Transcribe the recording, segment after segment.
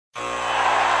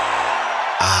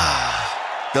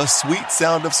The sweet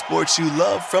sound of sports you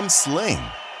love from Sling.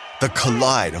 The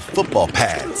collide of football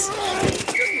pads.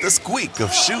 The squeak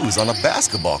of shoes on a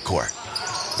basketball court.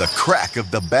 The crack of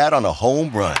the bat on a home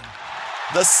run.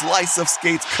 The slice of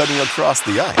skates cutting across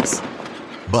the ice.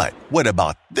 But what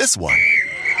about this one?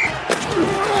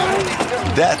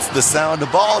 That's the sound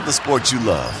of all the sports you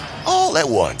love, all at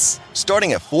once.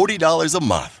 Starting at $40 a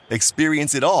month.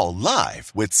 Experience it all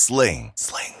live with Sling.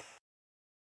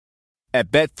 At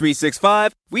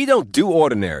Bet365, we don't do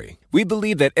ordinary. We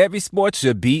believe that every sport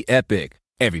should be epic.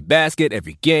 Every basket,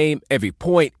 every game, every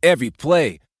point, every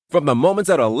play. From the moments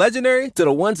that are legendary to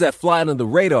the ones that fly under the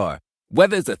radar.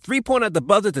 Whether it's a three-pointer at the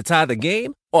buzzer to tie the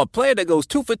game or a player that goes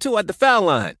 2 for 2 at the foul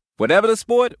line. Whatever the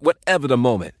sport, whatever the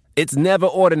moment. It's never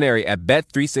ordinary at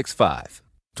Bet365.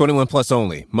 21 plus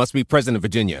only. Must be present in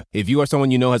Virginia. If you or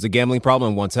someone you know has a gambling problem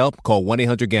and wants help, call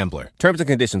 1-800-GAMBLER. Terms and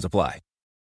conditions apply.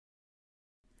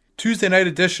 Tuesday night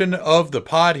edition of the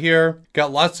pod here.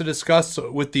 Got lots to discuss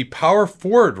with the power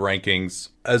forward rankings.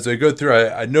 As I go through,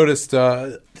 I noticed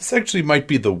this actually might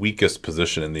be the weakest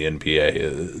position in the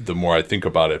NBA, the more I think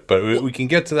about it. But we can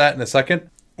get to that in a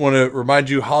second. I want to remind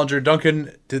you, Hollinger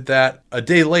Duncan did that a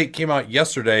day late, came out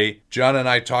yesterday. John and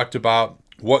I talked about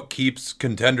what keeps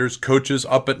contenders, coaches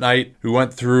up at night. We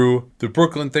went through the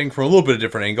Brooklyn thing from a little bit of a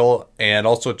different angle and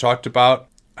also talked about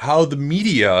how the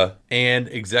media and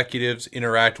executives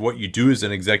interact, what you do as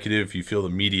an executive if you feel the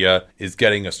media is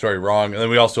getting a story wrong. And then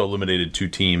we also eliminated 2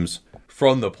 teams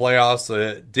from the playoffs.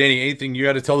 Danny, anything you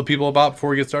got to tell the people about before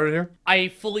we get started here? I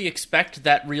fully expect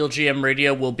that Real GM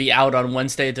Radio will be out on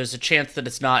Wednesday. There's a chance that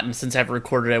it's not, and since I've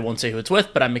recorded, I won't say who it's with,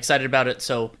 but I'm excited about it,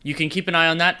 so you can keep an eye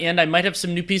on that, and I might have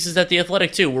some new pieces at The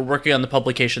Athletic, too. We're working on the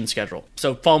publication schedule,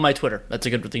 so follow my Twitter. That's a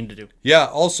good thing to do. Yeah,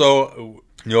 also,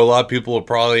 a lot of people are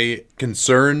probably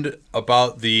concerned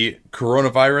about the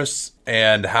coronavirus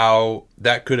and how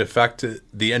that could affect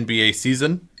the NBA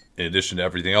season, in addition to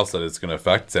everything else that it's going to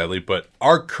affect, sadly. But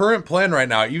our current plan right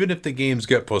now, even if the games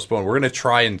get postponed, we're going to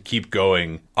try and keep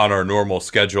going on our normal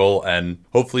schedule, and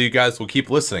hopefully you guys will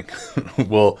keep listening.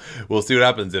 We'll see what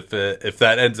happens. If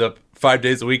that ends up 5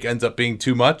 days a week ends up being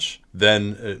too much,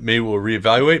 then maybe we'll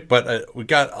reevaluate. But we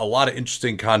got a lot of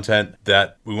interesting content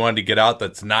that we wanted to get out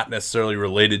that's not necessarily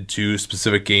related to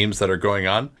specific games that are going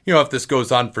on. If this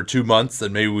goes on for 2 months,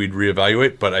 then maybe we'd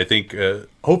reevaluate. But I think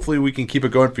hopefully we can keep it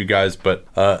going for you guys. But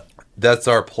that's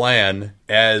our plan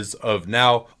as of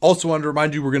now. Also wanted to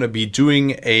remind you, we're going to be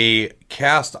doing a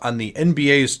cast on the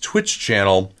NBA's Twitch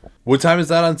channel. What time is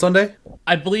that on Sunday?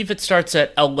 I believe it starts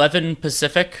at 11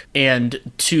 Pacific and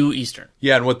 2 Eastern.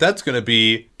 Yeah, and what that's going to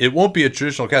be, it won't be a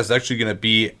traditional cast. It's actually going to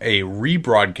be a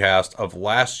rebroadcast of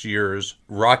last year's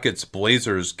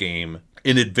Rockets-Blazers game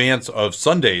in advance of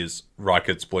Sunday's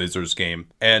Rockets-Blazers game.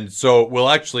 And so we'll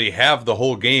actually have the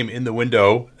whole game in the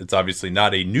window. It's obviously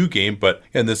not a new game,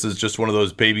 and this is just one of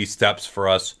those baby steps for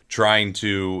us trying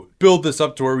to build this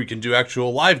up to where we can do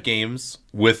actual live games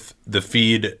with the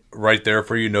feed right there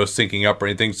for you, no syncing up or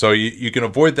anything. So you can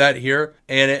avoid that here.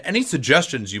 And any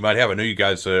suggestions you might have, I know you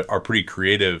guys are pretty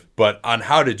creative, but on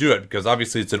how to do it, because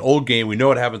obviously it's an old game. We know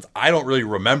what happens. I don't really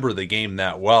remember the game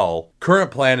that well.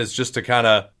 Current plan is just to kind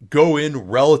of go in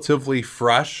relatively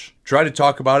fresh, try to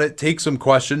talk about it, take some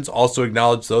questions, also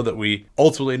acknowledge, though, that we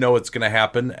ultimately know what's going to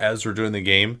happen as we're doing the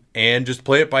game, and just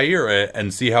play it by ear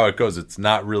and see how it goes. It's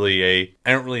not really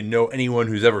I don't really know anyone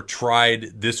who's ever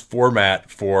tried this format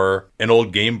for an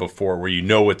old game before where you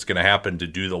know what's going to happen to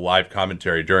do the live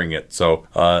commentary during it. So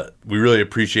we really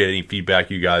appreciate any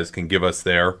feedback you guys can give us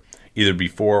there, either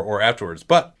before or afterwards.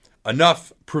 But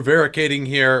enough prevaricating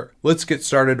here. Let's get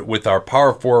started with our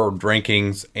power forward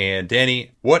rankings. And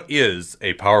Danny, what is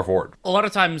a power forward? A lot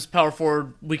of times power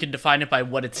forward, we can define it by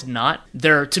what it's not.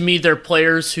 To me, they're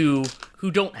players who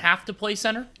don't have to play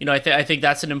center. I think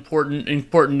that's an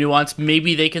important nuance.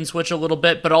 Maybe they can switch a little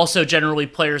bit, but also generally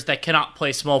players that cannot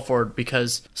play small forward,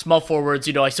 because small forwards,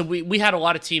 so we had a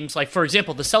lot of teams, like, for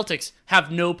example, the Celtics have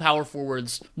no power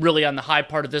forwards really on the high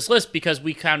part of this list because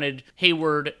we counted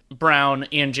Hayward, Brown,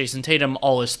 and Jason Tatum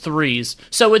all as threes.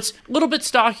 So it's a little bit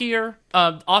stockier.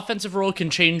 Offensive role can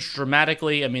change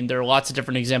dramatically. I mean, there are lots of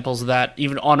different examples of that,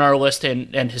 even on our list,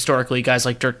 and historically, guys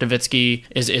like Dirk Nowitzki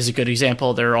is a good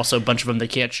example. There are also a bunch of them that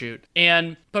can't shoot.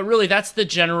 But really, that's the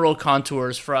general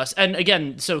contours for us. And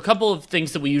again, so a couple of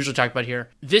things that we usually talk about here.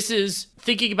 This is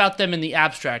thinking about them in the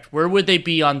abstract. Where would they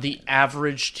be on the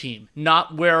average team?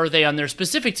 Not where are they on their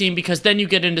specific team, because then you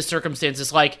get into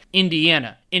circumstances like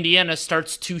Indiana. Indiana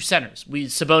starts 2 centers.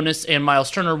 Sabonis and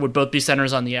Miles Turner would both be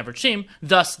centers on the average team.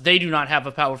 Thus, they do not have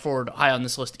a power forward high on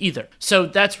this list either. So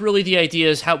that's really the idea,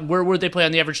 is where would they play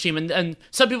on the average team? And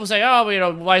some people say,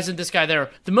 why isn't this guy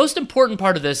there? The most important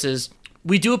part of this is,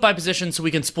 we do it by position so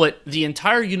we can split the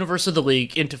entire universe of the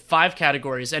league into 5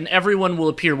 categories, and everyone will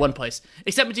appear one place.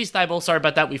 Except Matisse Thybulle, sorry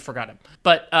about that, we forgot him.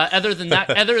 But other than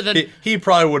that, he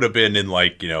probably would have been in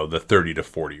the 30 to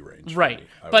 40 range. Right.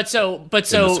 In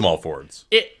the small forwards.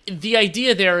 The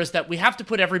idea there is that we have to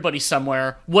put everybody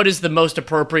somewhere. What is the most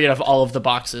appropriate of all of the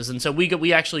boxes? And so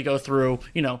we actually go through,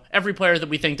 every player that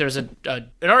we think there's an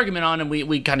argument on, and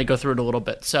we kind of go through it a little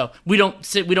bit. So we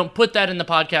don't put that in the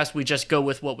podcast. We just go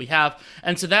with what we have.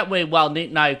 And so that way, while Nate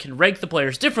and I can rank the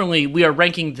players differently, we are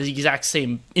ranking the exact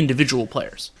same individual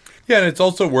players. Yeah, and it's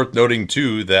also worth noting,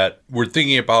 too, that we're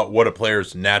thinking about what a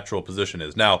player's natural position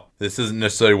is. Now, this isn't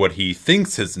necessarily what he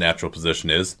thinks his natural position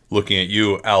is, looking at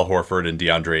you, Al Horford and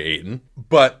DeAndre Ayton,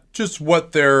 but just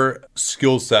what their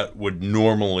skill set would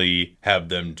normally have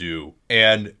them do.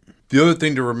 And the other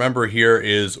thing to remember here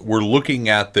is we're looking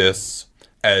at this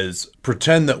as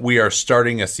pretend that we are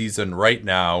starting a season right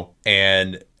now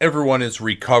and everyone is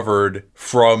recovered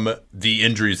from the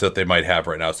injuries that they might have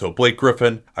right now. So Blake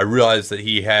Griffin, I realize that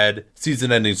he had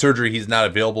season-ending surgery. He's not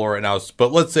available right now.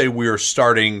 But let's say we are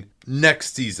starting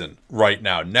next season right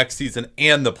now. Next season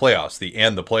and the playoffs. The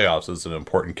playoffs is an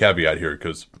important caveat here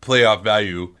because playoff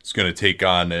value is going to take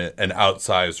on an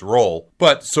outsized role.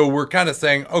 But so we're kind of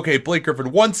saying, okay, Blake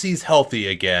Griffin, once he's healthy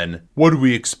again, what do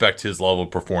we expect his level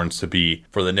of performance to be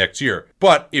for the next year?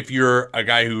 But if you're a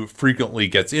guy who frequently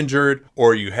gets injured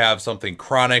or you have something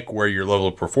chronic where your level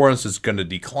of performance is going to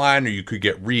decline or you could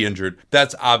get re-injured,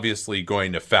 that's obviously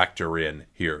going to factor in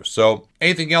here. So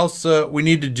anything else we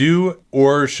need to do,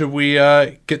 or should we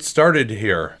get started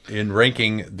here in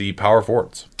ranking the power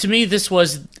forwards? To me, this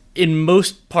was in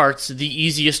most parts the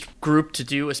easiest group to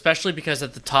do, especially because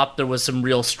at the top there was some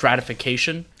real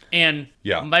stratification. And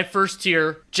my first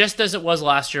tier, just as it was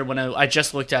last year when I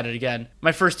just looked at it again,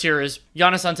 my first tier is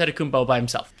Giannis Antetokounmpo by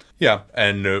himself. Yeah,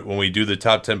 and when we do the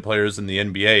top 10 players in the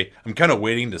NBA, I'm kind of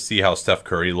waiting to see how Steph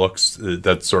Curry looks.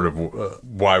 That's sort of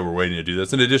why we're waiting to do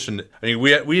this. In addition, I mean,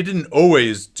 we didn't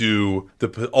always do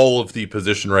all of the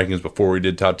position rankings before we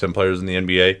did top 10 players in the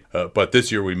NBA, but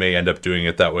this year we may end up doing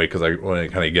it that way because I want to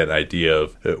kind of get an idea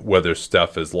of whether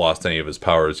Steph has lost any of his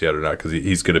powers yet or not, because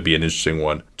he's going to be an interesting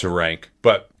one to rank.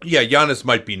 But yeah, Giannis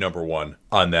might be number one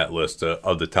on that list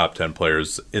of the top 10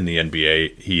 players in the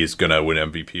NBA. He is going to win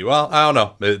MVP. Well, I don't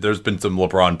know. There's been some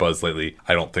LeBron buzz lately.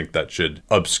 I don't think that should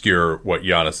obscure what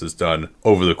Giannis has done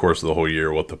over the course of the whole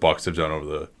year, what the Bucks have done over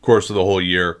the course of the whole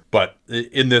year. But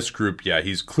in this group, yeah,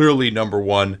 he's clearly number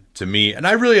one to me. And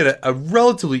I really had a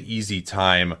relatively easy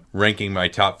time ranking my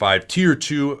top 5. Tier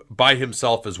 2 by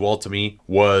himself as well to me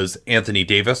was Anthony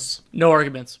Davis. No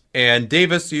arguments. And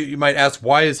Davis, you might ask,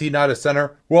 why is he not a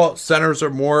center? Well, centers are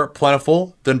more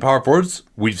plentiful than power forwards.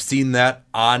 We've seen that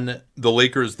on the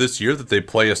Lakers this year, that they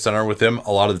play a center with him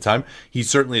a lot of the time. He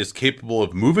certainly is capable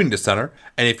of moving to center.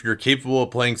 And if you're capable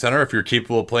of playing center, if you're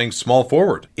capable of playing small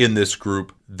forward in this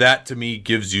group, that to me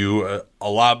gives you a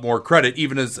lot more credit,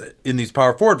 even as in these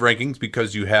power forward rankings,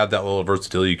 because you have that level of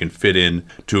versatility. You can fit in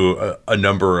to a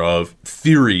number of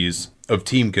theories of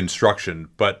team construction.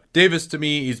 But Davis, to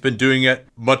me, he's been doing it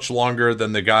much longer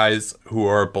than the guys who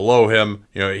are below him.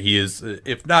 You know, he is,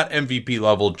 if not MVP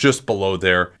level, just below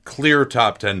there. Clear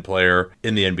top 10 player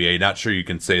in the NBA. Not sure you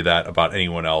can say that about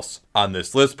anyone else on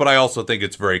this list, but I also think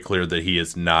it's very clear that he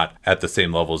is not at the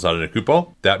same level as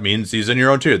Antetokounmpo. That means he's in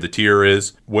your own tier. The tier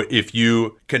is, if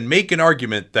you can make an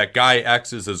argument that guy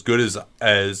X is as good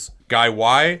as guy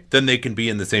Y, then they can be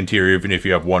in the same tier even if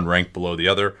you have one rank below the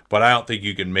other. But I don't think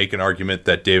you can make an argument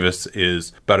that Davis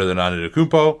is better than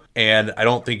Antetokounmpo, and I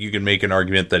don't think you can make an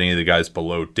argument that any of the guys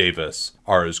below Davis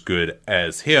are as good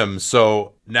as him.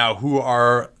 So now, who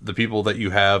are the people that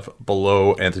you have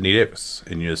below Anthony Davis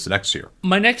in this next tier?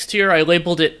 My next tier, I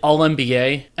labeled it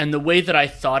All-NBA, and the way that I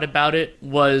thought about it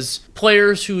was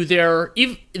players who their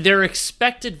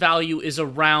expected value is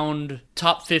around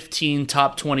top 15,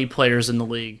 top 20 players in the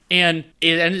league. And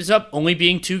it ends up only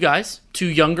being 2 guys. 2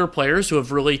 younger players who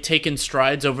have really taken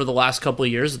strides over the last couple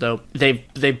of years, though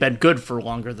they've been good for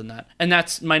longer than that. And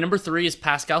that's my number 3 is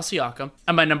Pascal Siakam,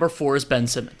 and my number 4 is Ben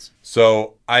Simmons.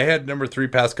 So I had number 3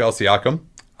 Pascal Siakam,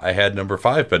 I had number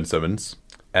 5 Ben Simmons,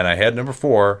 and I had number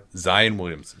 4 Zion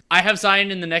Williamson. I have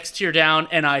Zion in the next tier down,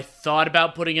 and I thought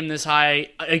about putting him this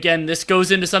high. Again, this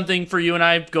goes into something for you and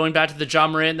I, going back to the Ja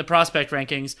Morant and the prospect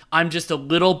rankings. I'm just a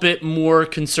little bit more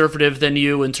conservative than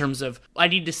you in terms of I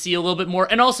need to see a little bit more.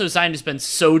 And also, Zion has been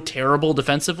so terrible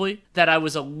defensively that I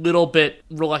was a little bit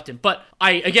reluctant. But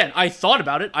I thought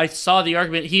about it. I saw the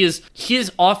argument.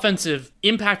 His offensive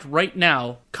impact right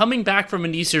now, coming back from a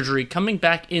knee surgery, coming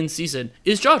back in season,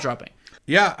 is jaw-dropping.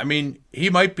 Yeah, I mean, he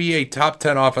might be a top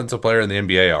 10 offensive player in the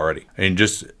NBA already. I mean,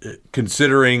 just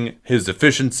considering his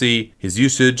efficiency, his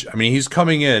usage, I mean, he's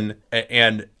coming in.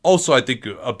 And also, I think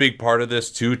a big part of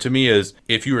this, too, to me, is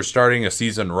if you were starting a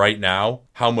season right now,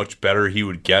 how much better he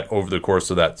would get over the course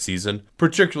of that season,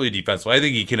 particularly defensively. I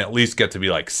think he can at least get to be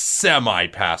like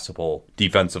semi-passable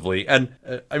defensively. And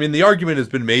I mean, the argument has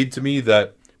been made to me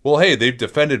that, well, hey, they've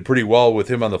defended pretty well with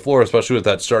him on the floor, especially with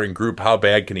that starting group. How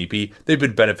bad can he be? They've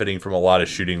been benefiting from a lot of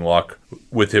shooting luck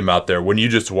with him out there. When you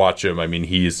just watch him, I mean,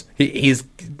 he's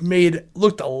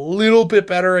looked a little bit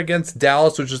better against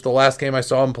Dallas, which is the last game I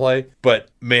saw him play. But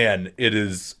man,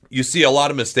 you see a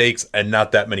lot of mistakes and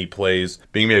not that many plays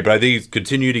being made. But I think he's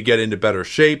continued to get into better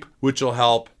shape, which will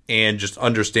help. And just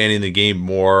understanding the game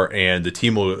more, and the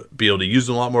team will be able to use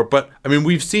them a lot more. But, I mean,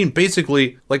 we've seen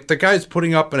basically, like, the guy's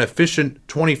putting up an efficient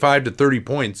 25 to 30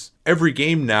 points every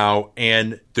game now,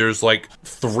 and there's like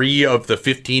 3 of the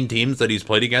 15 teams that he's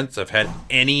played against have had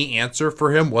any answer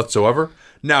for him whatsoever.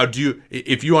 Now,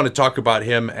 if you want to talk about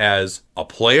him as a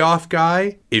playoff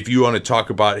guy, if you want to talk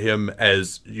about him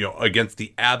as, against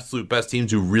the absolute best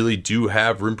teams who really do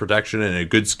have rim protection and a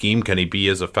good scheme, can he be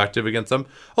as effective against them?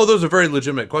 Oh, those are very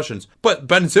legitimate questions. But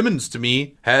Ben Simmons, to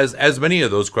me, has as many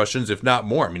of those questions, if not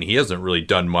more. I mean, he hasn't really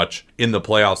done much in the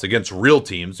playoffs against real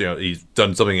teams. He's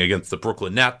done something against the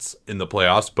Brooklyn Nets in the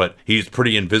playoffs, but he's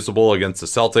pretty invisible against the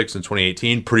Celtics in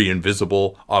 2018, pretty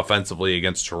invisible offensively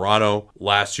against Toronto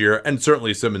last year, and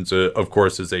certainly Simmons, of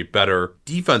course, is a better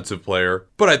defensive player.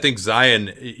 But I think Zion,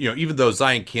 even though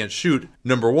Zion can't shoot,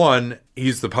 number one,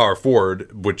 he's the power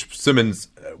forward, which Simmons,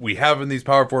 we have in these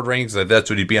power forward rankings. That's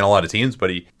what he'd be on a lot of teams, but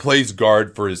he plays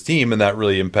guard for his team, and that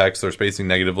really impacts their spacing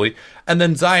negatively. And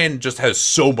then Zion just has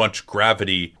so much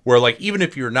gravity where, like, even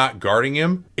if you're not guarding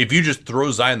him, if you just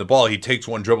throw Zion the ball, he takes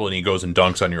one dribble and he goes and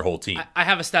dunks on your whole team. I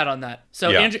have a stat on that. So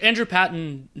yeah. Andrew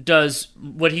Patton does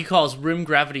what he calls rim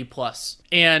gravity plus.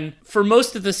 And for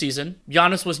most of the season,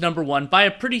 Giannis was number one by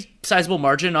a pretty sizable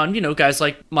margin on, guys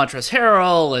like Montrezl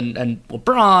Harrell and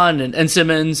LeBron and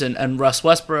Simmons and Russ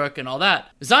Westbrook and all that.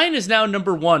 Zion is now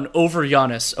number one over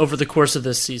Giannis over the course of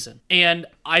this season. And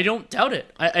I don't doubt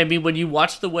it. I mean, when you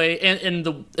watch the way and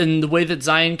the way that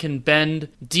Zion can bend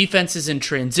defenses in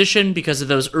transition because of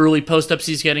those early post-ups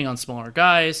he's getting on smaller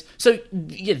guys. So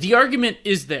yeah, the argument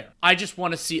is there. I just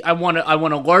want to see. I want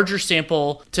a larger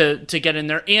sample to get in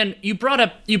there. And you brought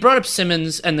up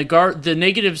Simmons and the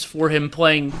negatives for him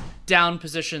playing down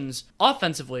positions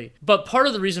offensively. But part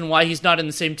of the reason why he's not in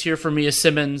the same tier for me as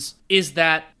Simmons is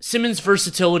that Simmons'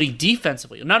 versatility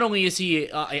defensively. Not only is he,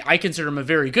 I consider him a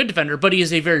very good defender, but he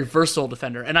is a very versatile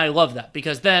defender. And I love that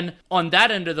because then on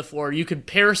that end of the floor, you could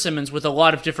pair Simmons with a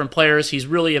lot of different players. He's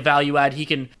really a value add. He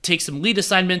can take some lead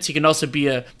assignments. He can also be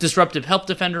a disruptive help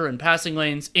defender in passing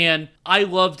lanes. And I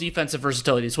love defensive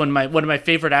versatility. It's one of my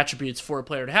favorite attributes for a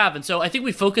player to have. And so I think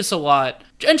we focus a lot,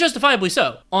 and justifiably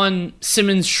so, on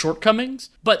Simmons'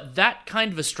 shortcomings, but that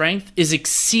kind of a strength is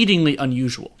exceedingly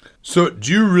unusual. So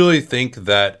do you really think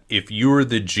that if you were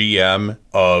the GM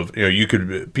of, you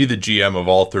could be the GM of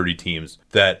all 30 teams,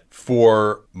 that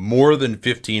for more than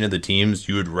 15 of the teams,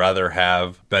 you would rather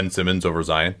have Ben Simmons over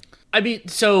Zion? I mean,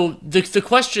 so the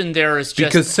question there is just...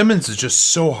 Because Simmons is just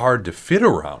so hard to fit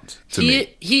around to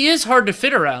me. He is hard to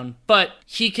fit around, but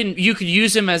you could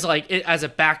use him as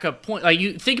a backup point. Like,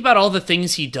 you think about all the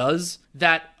things he does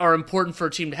that are important for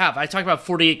a team to have. I talk about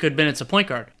 48 good minutes of point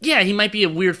guard. Yeah, he might be a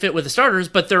weird fit with the starters,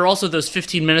 but there are also those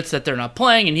 15 minutes that they're not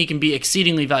playing, and he can be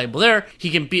exceedingly valuable there. He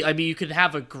can be, you could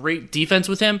have a great defense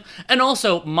with him. And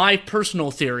also, my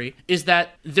personal theory is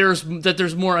that there's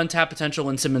more untapped potential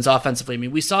in Simmons offensively. I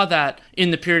mean, we saw that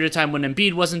in the period of time when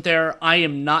Embiid wasn't there. I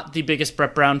am not the biggest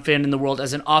Brett Brown fan in the world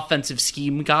as an offensive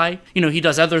scheme guy. He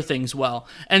does other things well.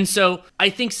 And so I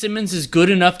think Simmons is good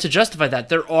enough to justify that.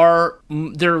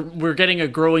 We're getting a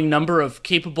growing number of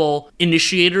capable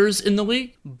initiators in the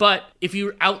league, but if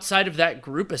you're outside of that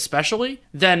group especially,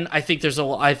 then I think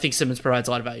Simmons provides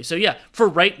a lot of value. So yeah, for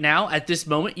right now, at this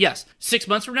moment, yes. 6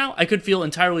 months from now, I could feel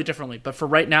entirely differently, but for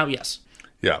right now, yes.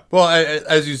 Yeah. Well,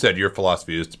 as you said, your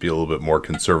philosophy is to be a little bit more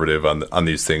conservative on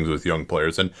these things with young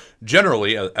players. And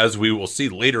generally, as we will see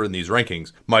later in these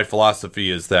rankings, my philosophy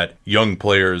is that young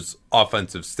players'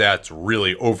 offensive stats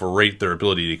really overrate their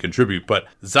ability to contribute. But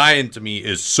Zion, to me,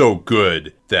 is so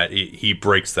good that he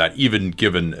breaks that, even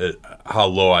given how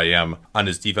low I am on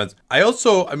his defense. This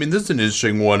is an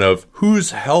interesting one of whose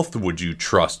health would you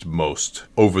trust most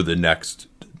over the next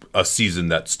a season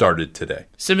that started today.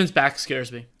 Simmons' back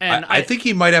scares me. And I think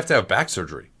he might have to have back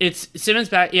surgery. It's Simmons'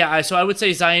 back. Yeah, so I would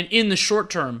say Zion in the short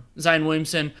term, Zion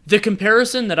Williamson. The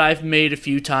comparison that I've made a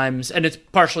few times, and it's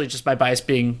partially just my bias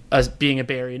being a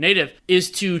Bay Area native, is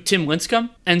to Tim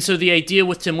Lincecum. And so the idea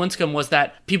with Tim Lincecum was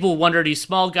that people wondered he's a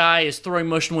small guy, his throwing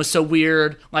motion was so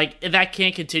weird, like that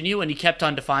can't continue, and he kept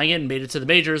on defying it and made it to the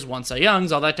majors, won Cy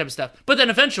Youngs, all that type of stuff. But then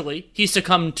eventually he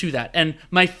succumbed to that. And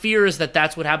my fear is that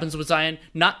that's what happens with Zion,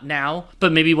 not now,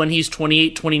 but maybe when he's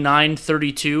 28, 29,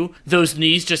 32, those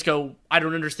knees just go, I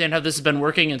don't understand how this has been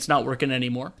working, and it's not working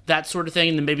anymore. That sort of thing.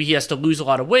 And then maybe he has to lose a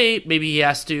lot of weight. Maybe he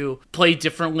has to play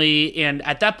differently. And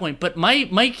at that point, but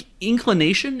my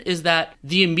inclination is that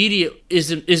the immediate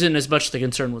isn't as much the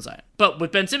concern with Zion. But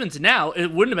with Ben Simmons now,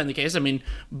 it wouldn't have been the case. I mean,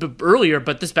 earlier,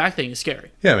 but this back thing is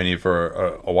scary. Yeah, I mean, for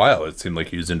a while, it seemed like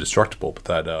he was indestructible.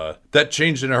 But that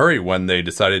changed in a hurry when they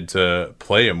decided to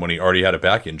play him when he already had a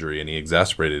back injury, and he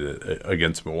exacerbated it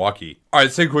against Milwaukee. All right,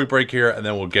 let's take a quick break here, and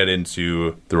then we'll get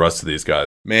into the rest of these guys.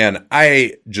 Man,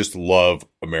 I just love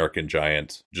American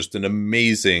Giant. Just an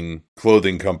amazing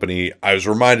clothing company. I was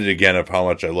reminded again of how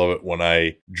much I love it when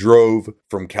I drove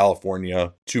from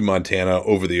California to Montana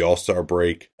over the All-Star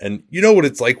break. And you know what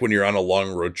it's like when you're on a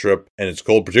long road trip and it's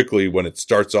cold, particularly when it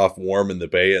starts off warm in the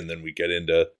Bay and then we get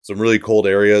into some really cold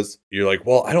areas. You're like,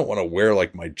 well, I don't want to wear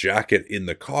like my jacket in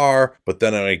the car, but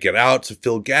then when I get out to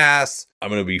fill gas, I'm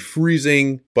going to be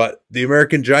freezing. But the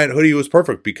American Giant hoodie was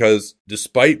perfect because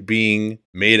despite being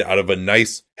made out of a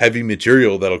nice heavy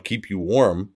material that'll keep you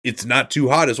warm, it's not too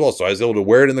hot as well. So I was able to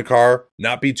wear it in the car,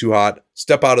 not be too hot,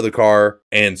 step out of the car,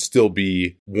 and still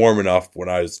be warm enough when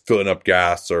I was filling up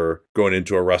gas or going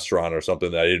into a restaurant or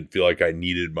something that I didn't feel like I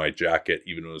needed my jacket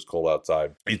even when it was cold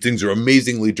outside. These things are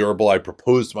amazingly durable. I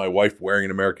proposed to my wife wearing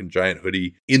an American Giant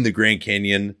hoodie in the Grand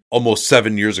Canyon almost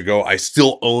 7 years ago. I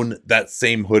still own that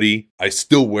same hoodie. I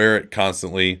still wear it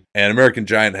constantly. And American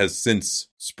Giant has since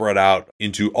spread out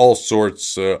into all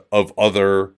sorts of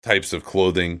other types of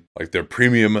clothing, like their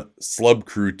premium Slub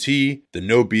Crew tee, the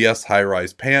No BS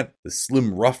high-rise pant, the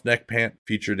slim roughneck pant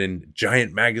featured in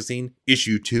Giant Magazine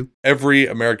issue 2. Every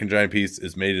American Giant piece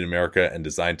is made in America and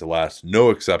designed to last,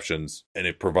 no exceptions, and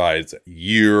it provides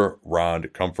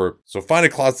year-round comfort. So find a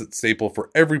closet staple for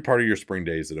every part of your spring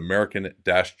days at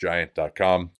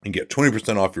American-Giant.com and get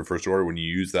 20% off your first order when you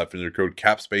use that vendor code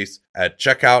CAPSPACE at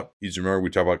checkout. Please remember, we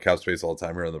talk about CAPSPACE all the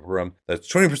time here on the program.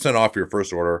 That's 20% off your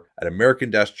first order at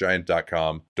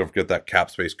American-Giant.com. Don't forget that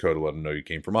CAPSPACE code to let them know you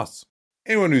came from us.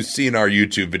 Anyone who's seen our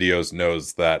YouTube videos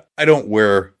knows that I don't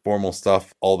wear formal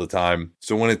stuff all the time.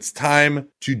 So when it's time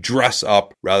to dress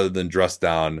up rather than dress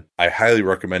down, I highly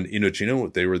recommend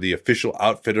Indochino. They were the official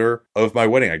outfitter of my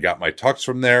wedding. I got my tux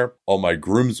from there. All my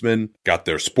groomsmen got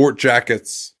their sport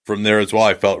jackets from there as well.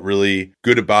 I felt really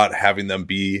good about having them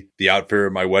be the outfitter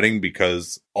of my wedding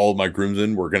because all of my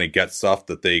groomsmen were going to get stuff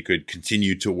that they could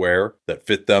continue to wear that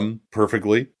fit them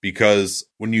perfectly. Because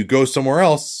when you go somewhere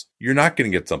else, you're not going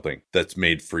to get something that's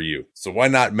made for you. So why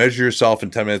not measure yourself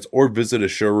in 10 minutes or visit a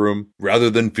showroom rather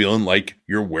than feeling like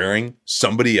you're wearing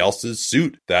somebody else's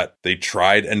suit that they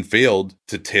tried and failed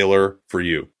to tailor for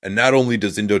you. And not only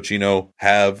does Indochino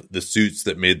have the suits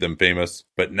that made them famous,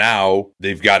 but now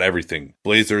they've got everything.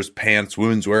 Blazers, pants,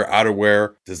 women's wear,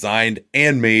 outerwear, designed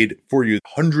and made for you.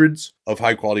 Hundreds of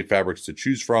high quality fabrics to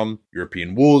choose from.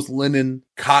 European wools, linen,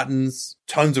 cottons,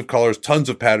 tons of colors, tons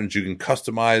of patterns. You can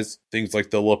customize things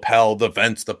like the lapel, the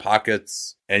vents, the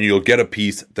pockets, and you'll get a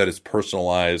piece that is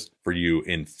personalized for you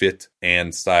in fit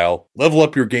and style. Level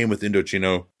up your game with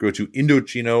Indochino. Go to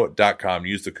Indochino.com.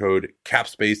 Use the code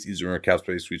CAPSPACE. Use the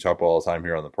CAPSPACE we talk about all the time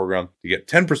here on the program to get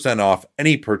 10% off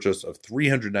any purchase of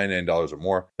 $399 or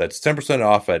more. That's 10%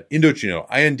 off at Indochino,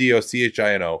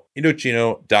 Indochino,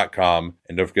 Indochino.com.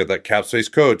 And don't forget that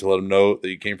CAPSPACE code to let them know that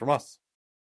you came from us.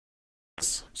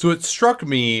 So it struck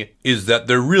me is that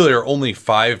there really are only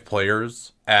 5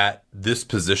 players at this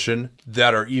position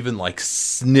that are even like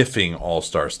sniffing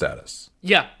all-star status.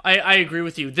 Yeah, I agree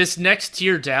with you. This next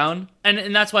tier down,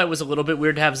 and that's why it was a little bit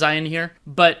weird to have Zion here,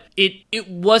 but it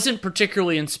wasn't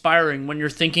particularly inspiring when you're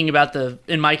thinking about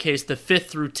in my case, the 5th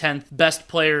through 10th best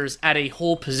players at a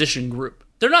whole position group.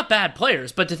 They're not bad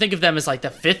players, but to think of them as like the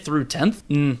 5th through 10th,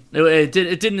 it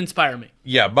didn't inspire me.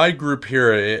 Yeah, my group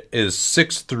here is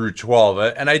 6 through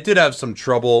 12, and I did have some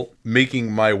trouble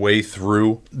making my way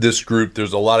through this group.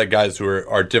 There's a lot of guys who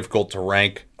are difficult to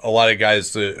rank. A lot of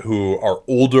guys who are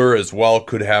older as well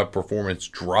could have performance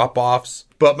drop-offs.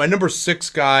 But my number 6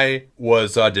 guy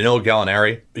was Danilo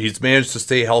Gallinari. He's managed to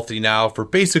stay healthy now for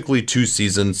basically 2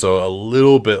 seasons, so a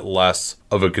little bit less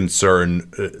of a concern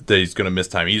that he's going to miss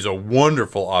time. He's a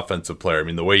wonderful offensive player. I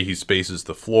mean, the way he spaces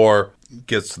the floor,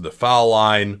 gets to the foul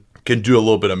line, can do a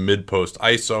little bit of mid-post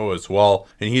ISO as well.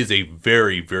 And he is a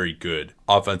very, very good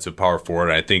offensive power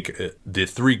forward. I think the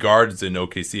three guards in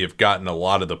OKC have gotten a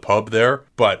lot of the pub there,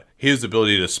 but his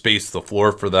ability to space the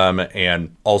floor for them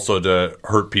and also to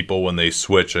hurt people when they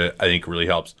switch, I think really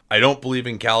helps. I don't believe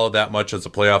in Callow that much as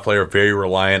a playoff player, very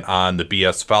reliant on the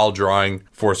BS foul drawing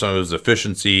for some of his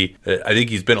efficiency. I think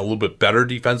he's been a little bit better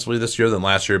defensively this year than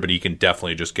last year, but he can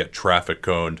definitely just get traffic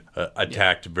coned,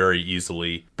 attacked very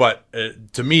easily. But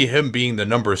to me, him being the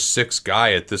number 6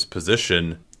 guy at this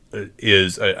position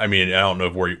is, I mean, I don't know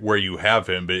where you have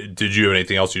him, but did you have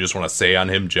anything else you just want to say on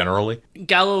him generally?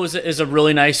 Gallo is a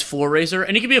really nice floor raiser,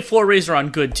 and he can be a floor raiser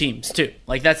on good teams too.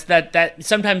 Like that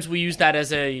sometimes we use that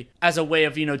as a way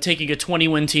of, taking a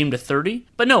 20-win team to 30.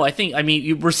 But no,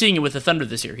 we're seeing it with the Thunder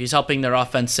this year. He's helping their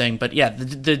offense sing. But yeah,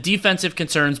 the defensive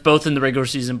concerns, both in the regular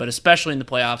season, but especially in the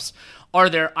playoffs, are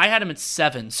there. I had him at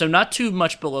 7, so not too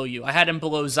much below you. I had him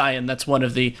below Zion. That's one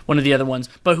of the other ones.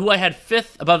 But who I had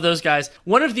 5th above those guys.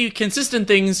 One of the consistent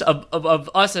things of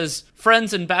us as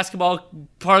friends and basketball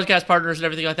podcast partners and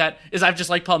everything like that is I've just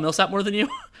liked Paul Millsap more than you.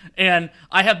 And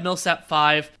I have Millsap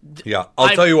 5. Yeah, I'll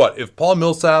tell you what, if Paul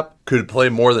Millsap could play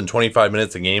more than 25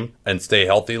 minutes a game and stay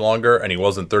healthy longer and he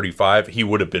wasn't 35, he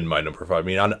would have been my number 5. I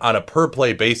mean, on a per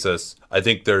play basis, I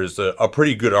think there's a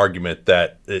pretty good argument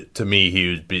that, to me,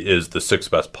 he is the 6th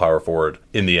best power forward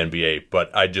in the NBA.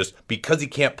 But because he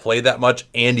can't play that much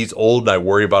and he's old and I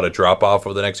worry about a drop-off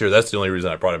over the next year, that's the only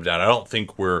reason I brought him down. I don't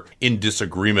think we're in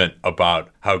disagreement about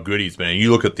how good he's been. And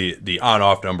you look at the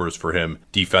on-off numbers for him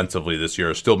defensively this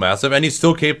year are still massive, and he's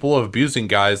still capable of abusing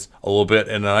guys a little bit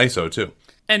in an ISO too.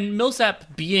 And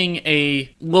Millsap being a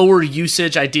lower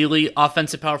usage, ideally,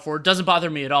 offensive power forward doesn't bother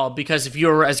me at all, because if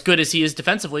you're as good as he is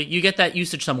defensively, you get that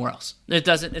usage somewhere else. It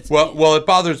doesn't. It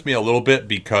bothers me a little bit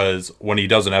because when he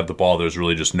doesn't have the ball, there's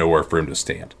really just nowhere for him to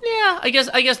stand. Yeah, I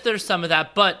guess there's some of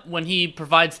that, but when he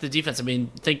provides the defense,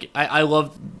 I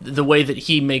love the way that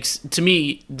he makes. To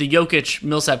me, the Jokic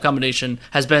Millsap combination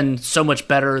has been so much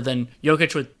better than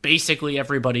Jokic with basically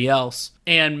everybody else.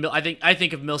 And I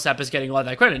think of Millsap as getting a lot of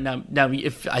that credit. Now,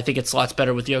 if I think it slots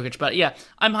better with Jokic, but yeah,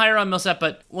 I'm higher on Millsap.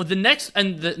 But the next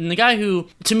and the guy who,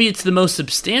 to me, it's the most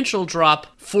substantial drop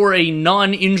for a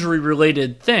non-injury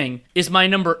related thing is my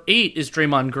number 8 is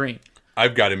Draymond Green.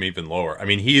 I've got him even lower. I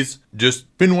mean, he's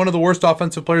just been one of the worst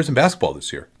offensive players in basketball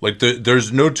this year. Like,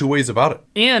 there's no two ways about it.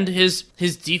 And his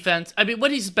defense, I mean,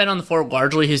 what he's been on the floor,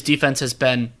 largely his defense has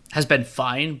been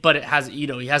fine, but it has,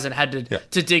 he hasn't had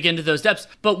to dig into those depths.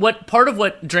 But part of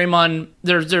what Draymond,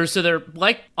 they're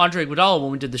like Andre Iguodala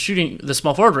when we did the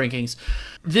small forward rankings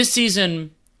this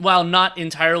season, while not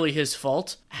entirely his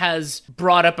fault, has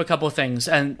brought up a couple of things.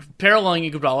 And paralleling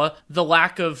Iguodala, the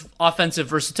lack of offensive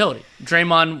versatility.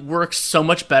 Draymond works so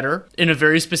much better in a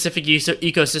very specific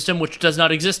ecosystem, which does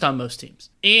not exist on most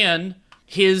teams. And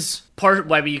his part,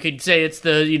 why you could say it's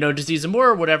the, disease of more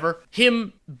or whatever,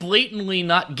 him blatantly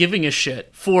not giving a shit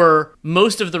for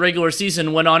most of the regular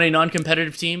season when on a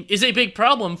non-competitive team is a big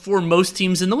problem for most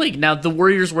teams in the league. Now, the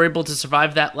Warriors were able to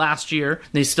survive that last year.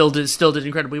 They still did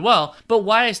incredibly well. But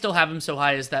why I still have him so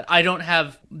high is that I don't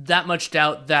have that much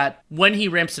doubt that when he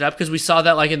ramps it up, because we saw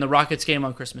that like in the Rockets game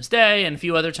on Christmas Day and a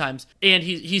few other times, and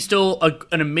he's still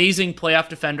an amazing playoff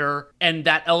defender, and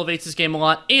that elevates his game a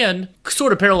lot. And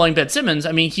sort of paralleling Ben Simmons,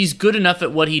 I mean, he's good enough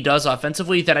at what he does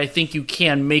offensively that I think you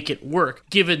can make it work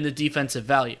given the defensive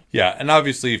value. Yeah, and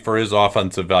obviously for his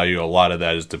offensive value, a lot of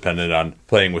that is dependent on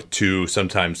playing with 2,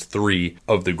 sometimes 3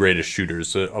 of the greatest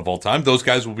shooters of all time. Those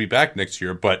guys will be back next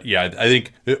year, but yeah, I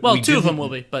think... Well, 2 of them will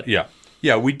be, but...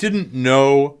 Yeah, we didn't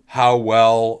know how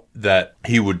well that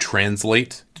he would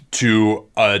translate to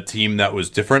a team that was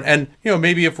different. And,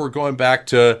 maybe if we're going back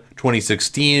to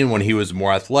 2016 when he was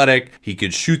more athletic, he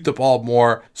could shoot the ball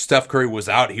more. Steph Curry was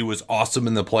out. He was awesome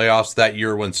in the playoffs that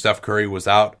year when Steph Curry was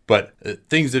out. But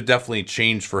things have definitely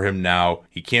changed for him now.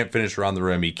 He can't finish around the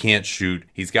rim. He can't shoot.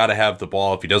 He's got to have the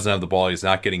ball. If he doesn't have the ball, he's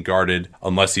not getting guarded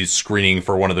unless he's screening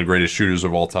for one of the greatest shooters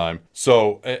of all time.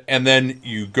 So, and then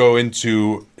you go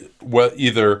into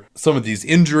either some of these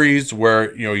injuries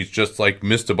where, he's just like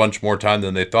missed a bunch more time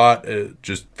than they thought,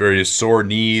 just various sore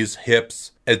knees,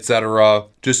 hips, etc.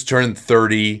 Just turned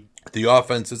 30. The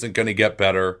offense isn't going to get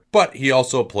better, but he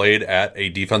also played at a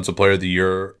Defensive Player of the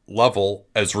Year level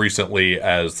as recently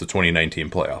as the 2019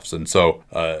 playoffs. And so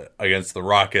against the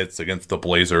Rockets, against the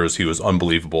Blazers, he was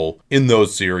unbelievable in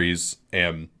those series.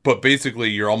 But basically,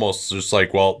 you're almost just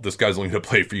like, well, this guy's only going to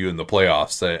play for you in the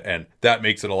playoffs. And that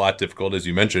makes it a lot difficult, as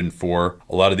you mentioned, for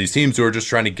a lot of these teams who are just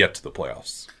trying to get to the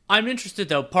playoffs. I'm interested,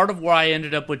 though. Part of where I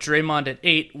ended up with Draymond at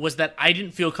 8 was that I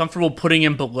didn't feel comfortable putting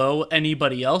him below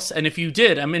anybody else. And if you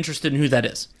did, I'm interested in who that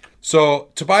is. So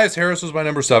Tobias Harris was my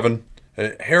number 7.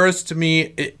 Harris, to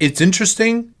me, it's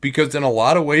interesting because in a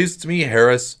lot of ways, to me,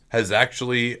 Harris has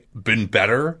actually been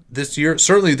better this year,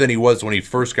 certainly than he was when he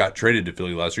first got traded to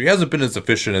Philly last year. He hasn't been as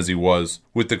efficient as he was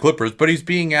with the Clippers, but he's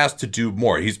being asked to do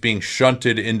more. He's being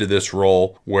shunted into this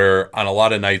role where on a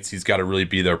lot of nights he's got to really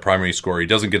be their primary scorer. He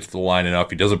doesn't get to the line enough.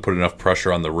 He doesn't put enough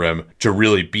pressure on the rim to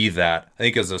really be that. I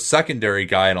think as a secondary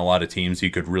guy in a lot of teams, he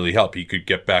could really help. He could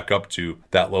get back up to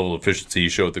that level of efficiency he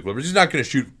showed with the Clippers. He's not going to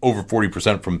shoot over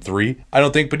 40% from 3, I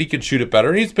don't think, but he could shoot it better.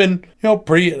 And he's been,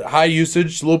 pretty high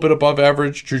usage, a little bit above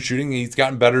average true shooting. He's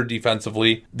gotten better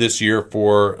defensively this year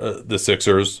for the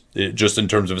Sixers, just in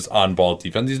terms of his on-ball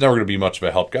defense. He's never going to be much of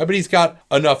a help guy, but he's got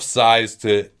enough size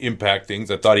to impact things.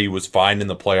 I thought he was fine in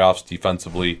the playoffs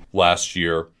defensively last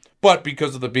year. But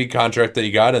because of the big contract that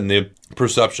he got and the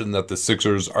perception that the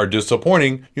Sixers are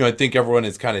disappointing, I think everyone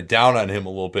is kind of down on him a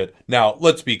little bit. Now,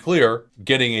 let's be clear,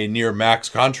 getting a near max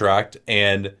contract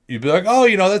and you'd be like,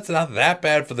 that's not that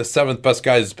bad for the 7th best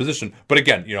guy in his position. But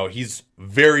again, he's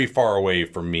very far away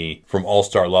from me from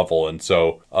all-star level. And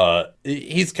so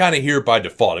he's kind of here by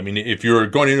default. I mean, if you're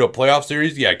going into a playoff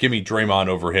series, give me Draymond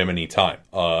over him anytime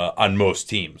on most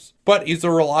teams. But he's a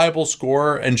reliable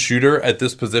scorer and shooter at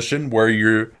this position where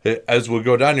you're, as we'll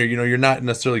go down here, you're not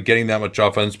necessarily getting that much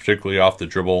offense, particularly off the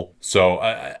dribble. So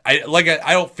I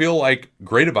don't feel like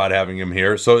great about having him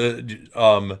here. So do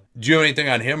you have anything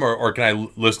on him or can I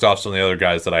list off some of the other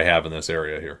guys that I have in this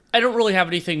area here? I don't really have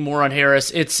anything more on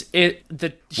Harris.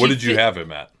 What did you have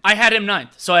him at? I had him 9th,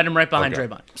 so I had him right behind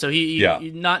Draymond. So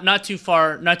he not too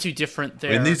far, not too different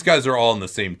there. And these guys are all in the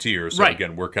same tier. So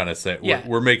again, we're kind of saying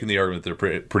we're making the argument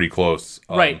they're pretty close.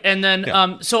 Right, and then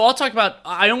so I'll talk about.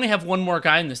 I only have one more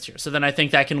guy in this tier, so then I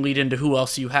think that can lead into who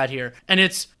else you had here, and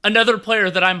it's another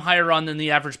player that I'm higher on than the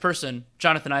average person,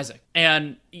 Jonathan Isaac,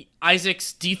 and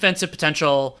Isaac's defensive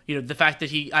potential. The fact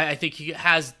that I think he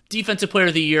has defensive player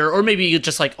of the year, or maybe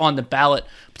just like on the ballot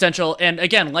potential. And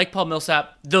again, like Paul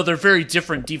Millsap, though they're very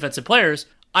different defensive players,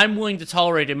 I'm willing to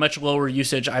tolerate a much lower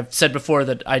usage. I've said before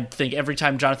that I think every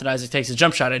time Jonathan Isaac takes a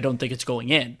jump shot, I don't think it's going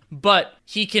in. But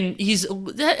he's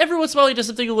every once in a while he does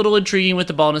something a little intriguing with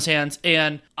the ball in his hands,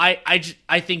 and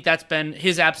I think that's been,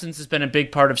 his absence has been a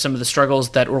big part of some of the struggles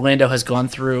that Orlando has gone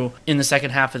through in the second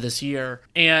half of this year.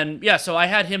 And so I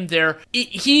had him there.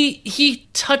 He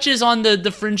touches on the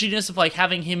fringiness of like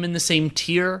having him in the same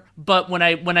tier, but when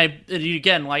I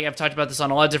again, like I've talked about this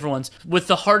on a lot of different ones, with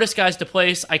the hardest guys to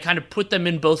place, I kind of put them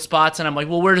in both spots, and I'm like,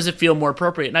 well, where does it feel more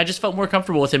appropriate? And I just felt more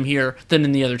comfortable with him here than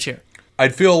in the other tier.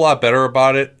 I'd feel a lot better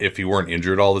about it if he weren't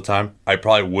injured all the time. I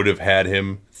probably would have had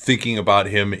him thinking about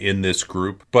him in this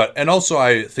group. And also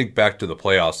I think back to the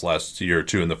playoffs last year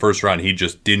too. In the first round, he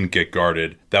just didn't get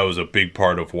guarded. That was a big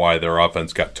part of why their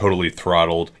offense got totally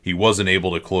throttled. He wasn't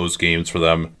able to close games for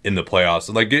them in the playoffs.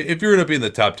 And like, if you're going to be in the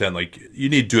top 10, like you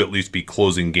need to at least be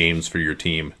closing games for your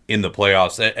team in the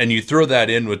playoffs. And you throw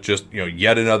that in with just,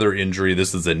 yet another injury.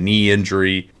 This is a knee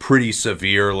injury, pretty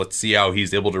severe. Let's see how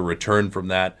he's able to return from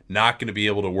that. Not going to be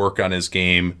able to work on his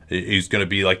game. He's going to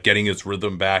be like getting his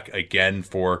rhythm back again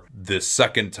for the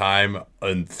second time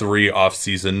in 3 off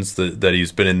seasons that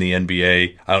he's been in the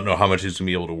NBA. I don't know how much he's going to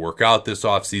be able to work out this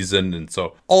off season. And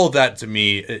so all of that to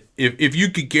me, if you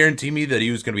could guarantee me that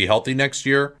he was going to be healthy next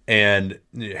year and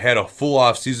had a full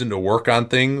off season to work on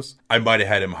things, I might have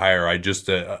had him higher. I just,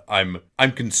 I'm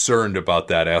concerned about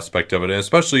that aspect of it. And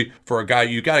especially for a guy,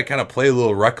 you got to kind of play a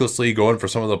little recklessly, going for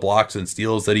some of the blocks and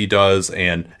steals that he does.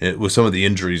 And with some of the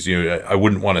injuries, I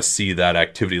wouldn't want to see that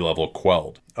activity level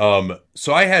quelled.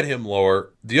 So I had him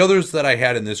lower. The others that I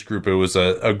had in this group, it was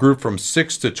a group from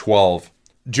 6 to 12.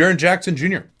 Jaren Jackson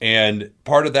Jr. And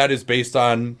part of that is based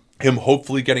on him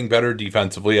hopefully getting better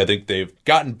defensively. I think they've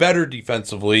gotten better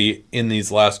defensively in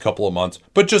these last couple of months.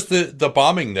 But just the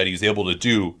bombing that he's able to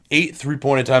do, 8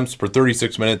 3-point attempts per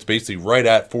 36 minutes, basically right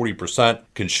at 40%,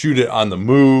 can shoot it on the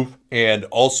move, and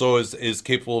also is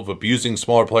capable of abusing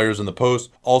smaller players in the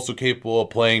post, also capable of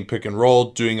playing pick and roll,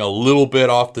 doing a little bit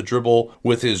off the dribble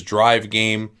with his drive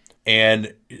game.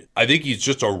 And I think he's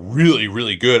just a really,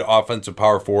 really good offensive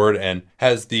power forward and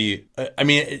has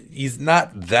he's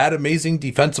not that amazing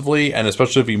defensively, and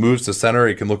especially if he moves to center,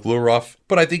 it can look a little rough,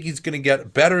 but I think he's going to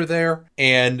get better there.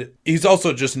 And he's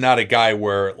also just not a guy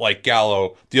where, like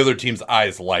Gallo, the other team's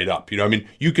eyes light up.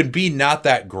 You can be not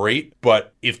that great,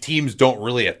 but if teams don't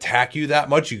really attack you that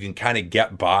much, you can kind of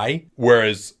get by.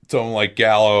 Whereas someone like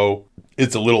Gallo,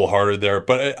 it's a little harder there.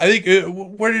 But I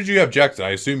think, where did you have Jackson? I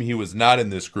assume he was not in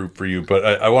this group for you, but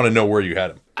I want to know where you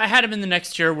had him. I had him in the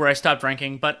next tier where I stopped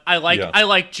ranking, but I like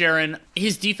Jaren.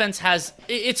 His defense has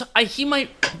he might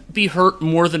be hurt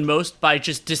more than most by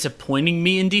just disappointing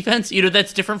me in defense.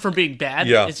 That's different from being bad.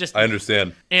 Yeah, it's just, I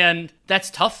understand, and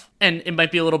that's tough, and it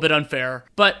might be a little bit unfair,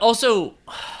 but also.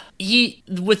 He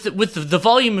with the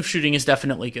volume of shooting is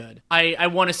definitely good. I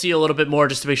want to see a little bit more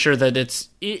just to make sure that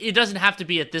it doesn't have to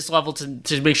be at this level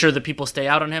to make sure that people stay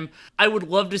out on him. I would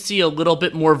love to see a little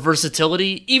bit more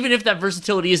versatility, even if that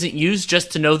versatility isn't used,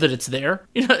 just to know that it's there.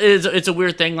 It's a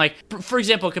weird thing. Like, for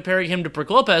example, comparing him to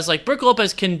Brook Lopez, like Brook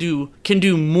Lopez can do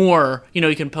more.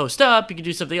 He can post up, he can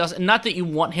do something else, and not that you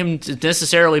want him to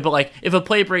necessarily, but like if a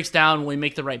play breaks down, we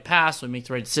make the right pass, we make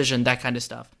the right decision, that kind of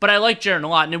stuff. But I like Jaren a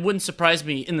lot, and it wouldn't surprise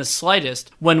me in the slightest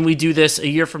when we do this a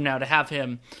year from now to have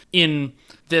him in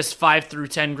this 5 through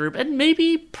 10 group, and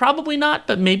probably not,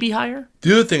 but maybe higher.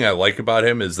 The other thing I like about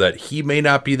him is that he may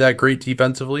not be that great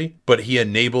defensively, but he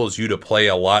enables you to play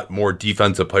a lot more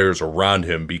defensive players around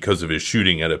him because of his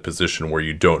shooting at a position where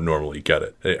you don't normally get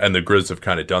it. And the Grizz have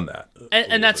kind of done that.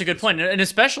 And that's a good point. And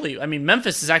especially,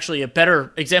 Memphis is actually a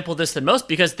better example of this than most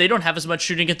because they don't have as much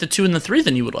shooting at the 2 and the 3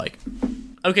 than you would like.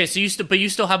 Okay, so you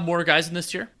still have more guys in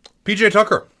this tier? PJ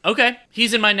Tucker. Okay,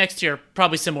 he's in my next tier.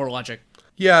 Probably similar logic.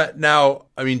 Yeah, now,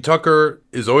 Tucker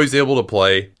is always able to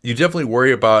play. You definitely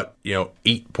worry about,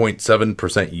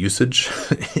 8.7% usage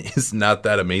is not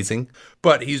that amazing.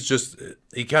 But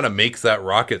he kind of makes that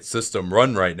Rocket system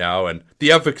run right now. And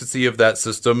the efficacy of that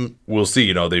system, we'll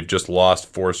see. They've just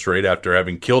lost 4 straight after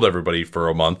having killed everybody for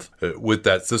a month with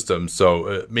that system.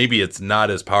 So maybe it's not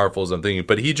as powerful as I'm thinking.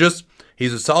 But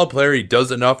he's a solid player. He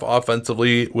does enough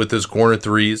offensively with his corner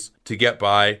threes to get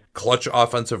by. Clutch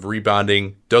offensive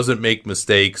rebounding, doesn't make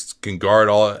mistakes, can guard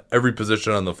every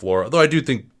position on the floor. Although I do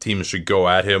think teams should go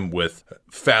at him with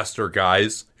faster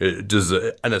guys. Just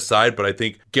an aside, but I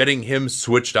think getting him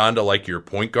switched on to like your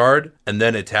point guard and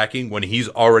then attacking when he's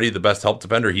already the best help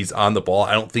defender, he's on the ball.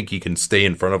 I don't think he can stay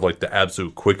in front of like the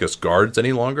absolute quickest guards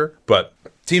any longer. But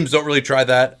teams don't really try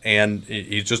that, and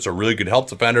he's just a really good help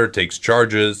defender, takes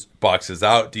charges, boxes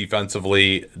out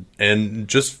defensively, and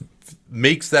just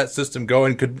makes that system go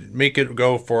and could make it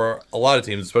go for a lot of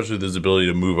teams, especially his ability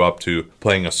to move up to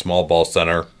playing a small ball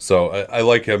center. So I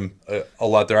like him a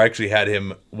lot there. I actually had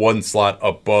him 1 slot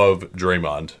above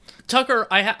Draymond. Tucker,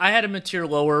 I had him a tier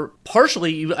lower.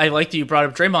 Partially, I like that you brought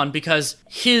up Draymond because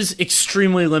his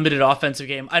extremely limited offensive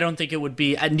game, I don't think it would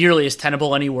be nearly as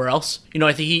tenable anywhere else.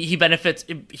 I think he benefits.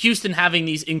 Houston having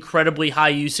these incredibly high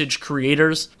usage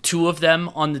creators, 2 of them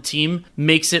on the team,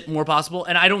 makes it more possible.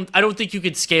 And I don't think you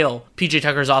could scale PJ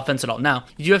Tucker's offense at all. Now,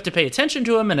 you do have to pay attention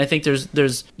to him, and I think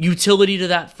there's utility to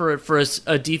that for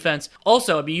a defense.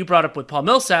 Also, you brought up with Paul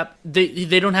Millsap,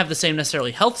 they don't have the same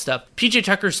necessarily health stuff. PJ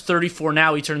Tucker's 34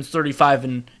 now. He turns 35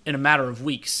 in a matter of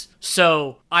weeks.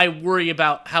 So I worry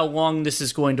about how long this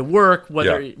is going to work,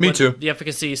 me too. The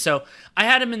efficacy. So I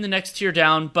had him in the next tier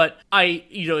down, but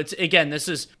it's again,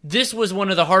 this was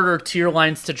one of the harder tier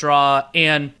lines to draw,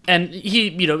 and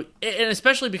he, and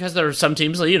especially because there are some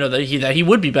teams that he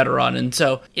would be better on, and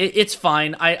so it's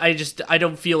fine. I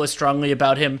don't feel as strongly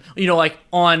about him. Like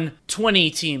on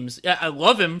 20 teams, I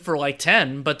love him for like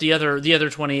 10, but the other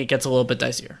 20 it gets a little bit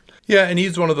dicier. Yeah, and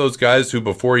he's one of those guys who,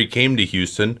 before he came to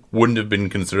Houston, wouldn't have been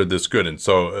considered this good. And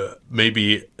so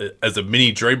maybe as a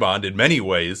mini Draymond in many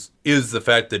ways, is the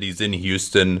fact that he's in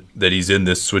Houston, that he's in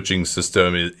this switching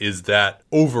system, is that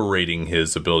overrating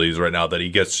his abilities right now, that he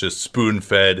gets just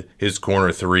spoon-fed his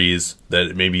corner threes,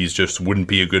 that maybe he's just wouldn't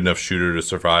be a good enough shooter to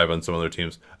survive on some other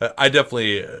teams. I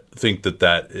definitely think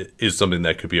that is something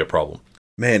that could be a problem.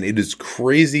 Man, it is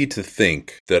crazy to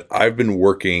think that I've been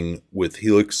working with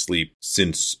Helix Sleep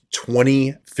since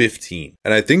 2015.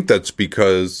 And I think that's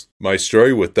because my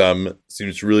story with them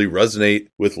seems to really resonate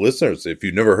with listeners. If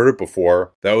you've never heard it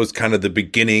before, that was kind of the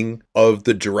beginning of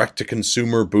the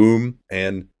direct-to-consumer boom.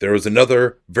 And there was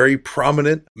another very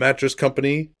prominent mattress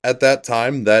company at that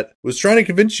time that was trying to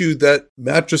convince you that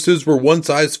mattresses were one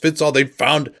size fits all. They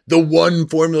found the one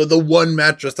formula, the one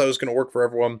mattress that was going to work for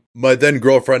everyone. My then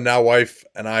girlfriend, now wife,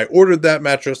 and I ordered that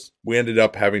mattress. We ended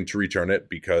up having to return it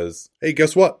because, hey,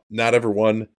 guess what? Not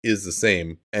everyone is the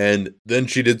same. And then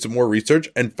she did some more research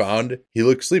and found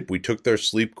Helix Sleep. We took their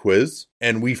sleep quiz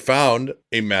and we found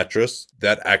a mattress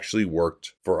that actually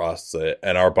worked for us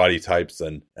and our body types.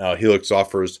 And Helix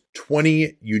offers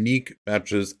 20 unique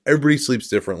mattresses. Everybody sleeps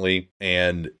differently,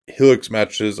 and Helix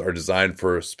mattresses are designed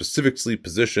for specific sleep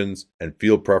positions and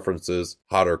field preferences: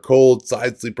 hot or cold,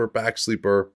 side sleeper, back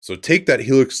sleeper. So take that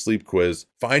Helix sleep quiz,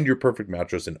 find your perfect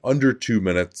mattress in under 2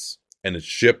 minutes. and it's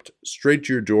shipped straight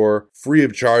to your door, free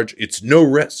of charge. It's no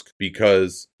risk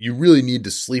because you really need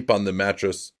to sleep on the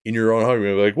mattress in your own home.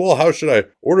 You're like, well, how should I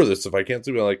order this if I can't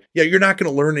sleep? I'm like, yeah, you're not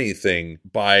going to learn anything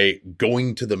by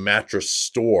going to the mattress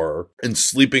store and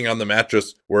sleeping on the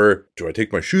mattress where, do I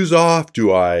take my shoes off?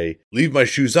 Do I leave my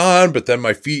shoes on, but then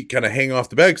my feet kind of hang off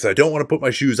the bed because I don't want to put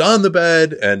my shoes on the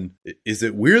bed? And is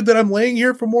it weird that I'm laying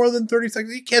here for more than 30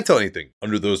 seconds? You can't tell anything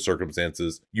under those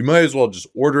circumstances. You might as well just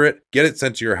order it, get it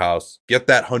sent to your house, get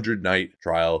that 100-night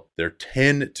trial. They're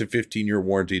 10 to 15-year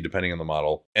warranty, depending on the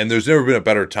model. And there's never been a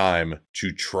better time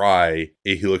to try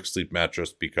a Helix Sleep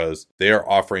mattress because they are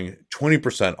offering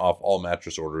 20% off all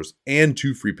mattress orders and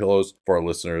 2 free pillows for our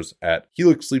listeners at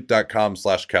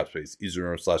helixsleep.com/capspace. Easy to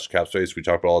remember /capspace. We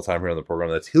talk about all the time here on the program.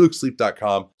 That's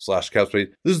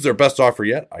helixsleep.com/capspace. This is their best offer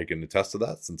yet. I can attest to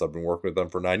that since I've been working with them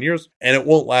for 9 years, and it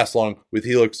won't last long with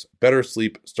Helix. Better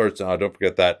sleep starts now. Don't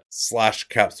forget that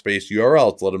 /capspace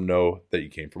URL to let them know that you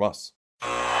came from us.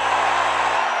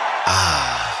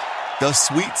 The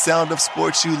sweet sound of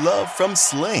sports you love from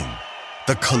Sling.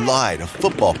 The collide of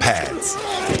football pads.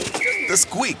 The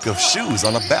squeak of shoes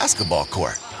on a basketball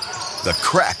court. The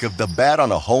crack of the bat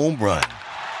on a home run.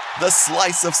 The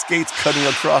slice of skates cutting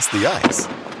across the ice.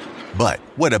 But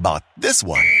what about this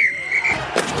one?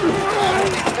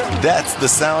 That's the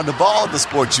sound of all the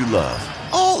sports you love,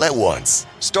 all at once.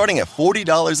 Starting at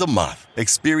 $40 a month.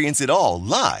 Experience it all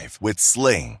live with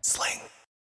Sling.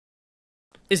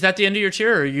 Is that the end of your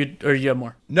tier, or you have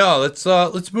more? No,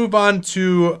 let's move on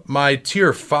to my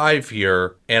tier 5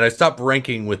 here, and I stopped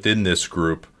ranking within this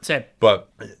group. Same. But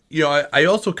I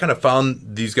also kind of found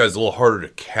these guys a little harder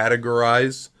to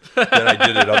categorize than I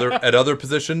did at other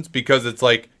positions because it's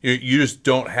like you just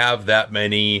don't have that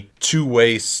many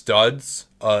two-way studs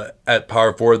at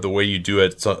power forward the way you do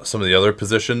at some of the other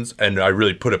positions, and I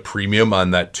really put a premium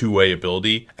on that two-way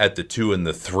ability at the 2 and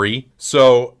the 3.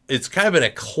 So it's kind of an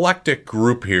eclectic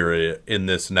group here in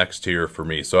this next tier for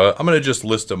me. So I'm going to just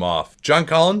list them off. John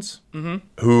Collins,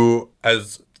 who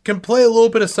can play a little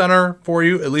bit of center for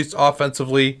you, at least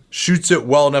offensively, shoots it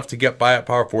well enough to get by at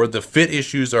power forward. The fit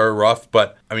issues are rough,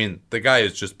 but I mean, the guy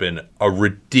has just been a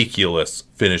ridiculous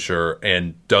finisher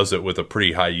and does it with a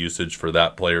pretty high usage for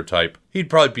that player type. He'd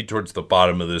probably be towards the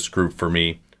bottom of this group for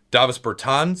me. Davis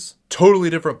Bertans, totally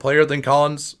different player than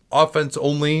Collins, offense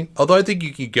only. Although I think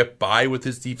you can get by with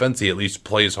his defense. He at least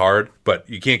plays hard, but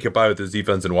you can't get by with his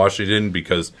defense in Washington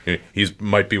because he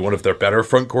might be one of their better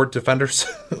front court defenders.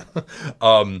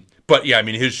 But yeah, I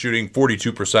mean, his shooting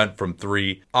 42% from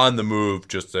 3 on the move,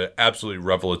 just absolutely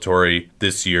revelatory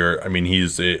this year. I mean,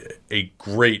 he's a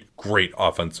great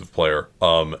offensive player,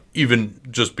 even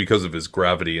just because of his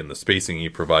gravity and the spacing he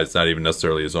provides, not even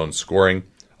necessarily his own scoring.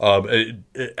 And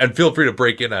feel free to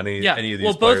break in on any of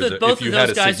these players. Both of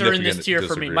those guys are in this tier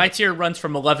for me. My tier runs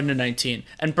from 11 to 19.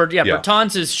 And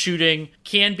Bertans' shooting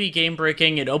can be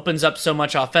game-breaking. It opens up so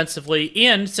much offensively.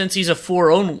 And since he's a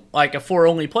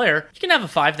 4-only player, you can have a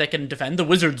 5 that can defend. The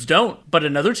Wizards don't, but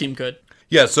another team could.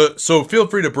 Yeah, so feel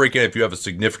free to break in if you have a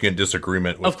significant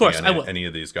disagreement with any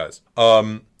of these guys.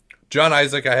 John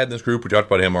Isaac, I had in this group. We talked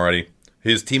about him already.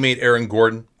 His teammate Aaron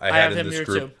Gordon, I had in this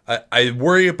group. I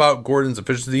worry about Gordon's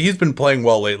efficiency. He's been playing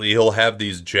well lately. He'll have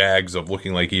these jags of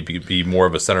looking like he could be more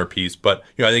of a centerpiece, but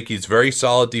I think he's very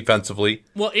solid defensively.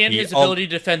 Well, and his ability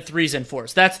to defend 3s and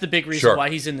 4s. That's the big reason why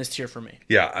he's in this tier for me.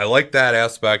 Yeah, I like that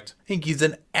aspect. I think he's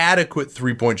an adequate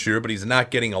 3-point shooter, but he's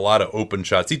not getting a lot of open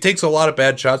shots. He takes a lot of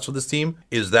bad shots for this team.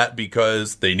 Is that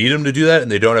because they need him to do that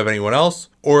and they don't have anyone else?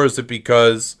 Or is it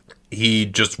because he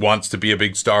just wants to be a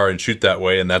big star and shoot that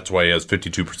way, and that's why he has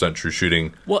 52% true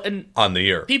shooting on the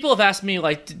year? People have asked me,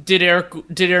 did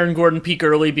Aaron Gordon peak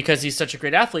early because he's such a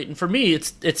great athlete? And for me,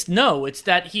 it's no. It's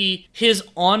that his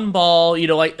on-ball,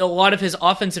 a lot of his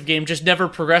offensive game just never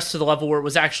progressed to the level where it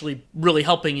was actually really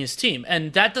helping his team.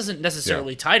 And that doesn't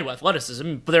necessarily tie to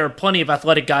athleticism. But there are plenty of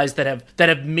athletic guys that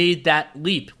have made that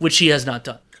leap, which he has not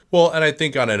done. Well, and I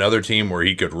think on another team where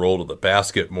he could roll to the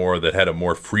basket more, that had a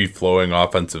more free-flowing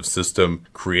offensive system,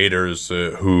 creators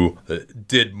who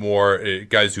did more,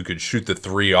 guys who could shoot the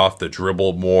 3 off the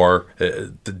dribble more,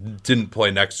 didn't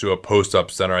play next to a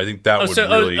post-up center. I think that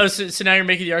So now you're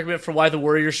making the argument for why the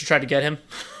Warriors should try to get him?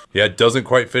 Yeah, it doesn't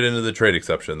quite fit into the trade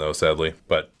exception, though, sadly.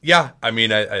 But yeah, I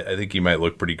mean, I think he might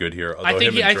look pretty good here. I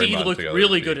think he looked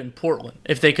really good in Portland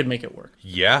if they could make it work.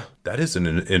 Yeah, that is an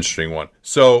interesting one.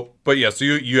 So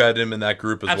you had him in that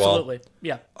group as well. Absolutely,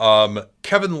 yeah.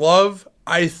 Kevin Love,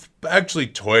 actually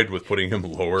toyed with putting him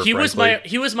lower. He was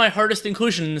my hardest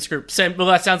inclusion in this group. Well,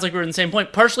 that sounds like we're in the same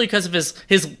point. Partially because of his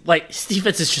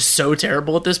defense is just so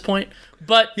terrible at this point.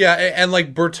 But yeah, and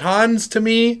like Bertans to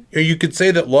me, you could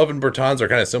say that Love and Bertans are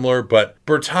kind of similar, but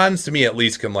Bertans to me at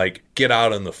least can like get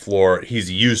out on the floor. He's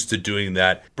used to doing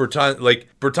that.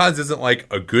 Bertans isn't like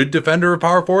a good defender of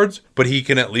power forwards, but he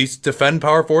can at least defend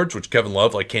power forwards, which Kevin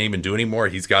Love can't even do anymore.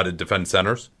 He's got to defend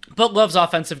centers. But Love's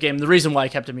offensive game, the reason why I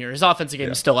kept him here, his offensive game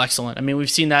is still excellent. I mean, we've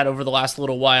seen that over the last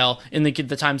little while in the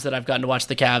times that I've gotten to watch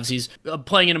the Cavs. He's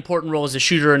playing an important role as a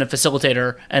shooter and a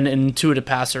facilitator and an intuitive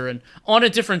passer. And on a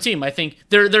different team, I think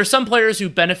there are some players who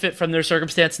benefit from their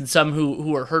circumstance and some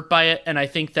who are hurt by it. And I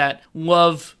think that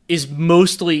Love is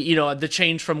mostly, the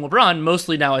change from LeBron,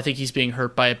 mostly now I think he's being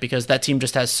hurt by it because that team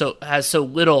just has so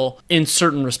little in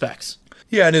certain respects.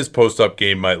 Yeah, and his post-up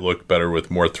game might look better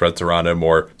with more threats around him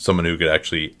or someone who could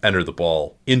actually enter the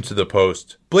ball into the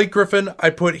post. Blake Griffin,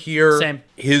 I put here. Same.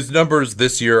 His numbers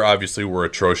this year obviously were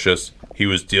atrocious. He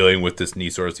was dealing with this knee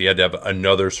soreness. He had to have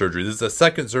another surgery. This is a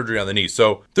second surgery on the knee.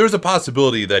 So there's a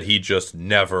possibility that he just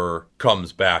never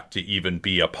comes back to even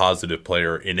be a positive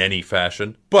player in any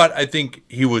fashion. But I think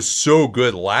he was so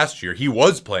good last year. He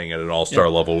was playing at an all-star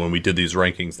level when we did these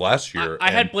rankings last year.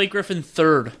 I had Blake Griffin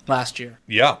third last year.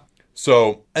 Yeah.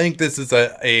 So I think this is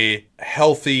a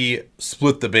healthy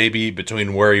split the baby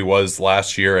between where he was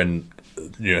last year and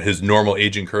his normal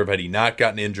aging curve had he not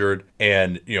gotten injured,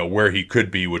 and where he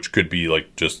could be, which could be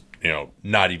like just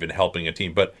not even helping a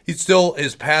team. But he still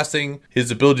is passing, his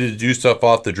ability to do stuff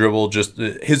off the dribble, just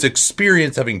his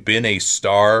experience having been a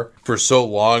star for so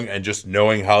long and just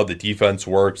knowing how the defense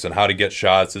works and how to get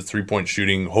shots. His three-point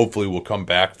shooting hopefully will come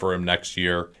back for him next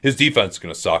year. His defense is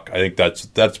going to suck. I think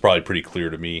that's probably pretty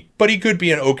clear to me. But he could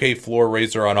be an okay floor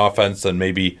raiser on offense and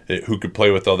maybe who could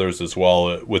play with others as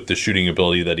well with the shooting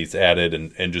ability that he's added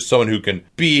and just someone who can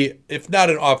be, if not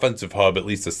an offensive hub, at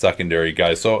least a secondary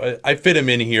guy. So I fit him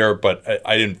in here, but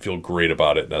I didn't feel great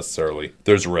about it necessarily.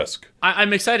 There's risk.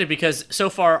 I'm excited because so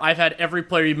far I've had every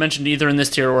player you mentioned either in this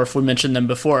tier or if we mentioned them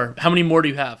before. How many more do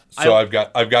you have? So I've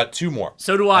got two more.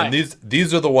 So do I. And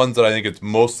these are the ones that I think it's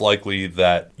most likely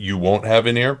that you won't have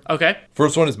in here. Okay.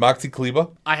 First one is Maxi Kleber.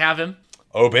 I have him.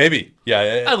 Oh, baby.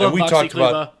 Yeah. I love Maxi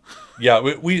Kleber. Yeah,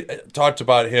 we talked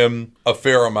about him a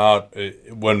fair amount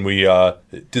when we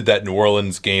did that New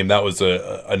Orleans game. That was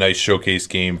a nice showcase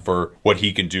game for what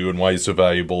he can do and why he's so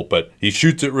valuable. But he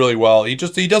shoots it really well. He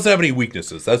doesn't have any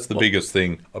weaknesses. That's the biggest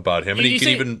thing about him. And he can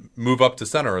even move up to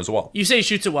center as well. You say he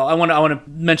shoots it well. I want to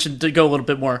mention, to go a little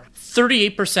bit more,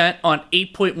 38% on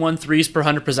 8.1 threes per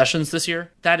 100 possessions this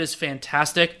year. That is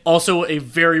fantastic. Also a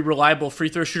very reliable free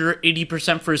throw shooter,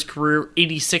 80% for his career,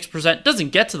 86%. Doesn't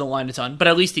get to the line a ton, but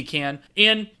at least he can.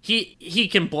 And he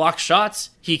can block shots.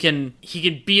 He can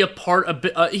be a part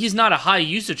of. He's not a high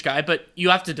usage guy, but you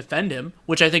have to defend him,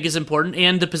 which I think is important.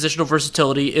 And the positional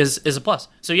versatility is a plus.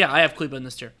 So yeah, I have Kleber in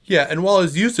this tier. Yeah, and while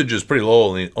his usage is pretty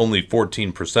low, only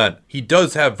 14%, he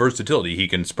does have versatility. He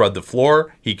can spread the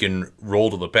floor. He can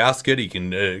roll to the basket. He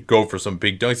can go for some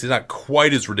big dunks. He's not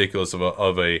quite as ridiculous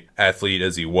of a athlete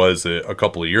as he was a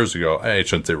couple of years ago. I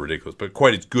shouldn't say ridiculous, but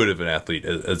quite as good of an athlete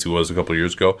as he was a couple of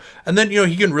years ago. And then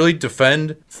he can really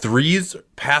defend threes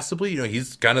passably.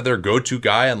 He's kind of their go-to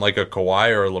guy on like a Kawhi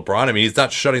or a LeBron. I mean, he's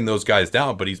not shutting those guys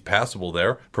down, but he's passable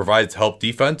there. Provides help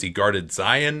defense. He guarded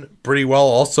Zion pretty well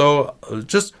also.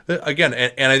 Just, again,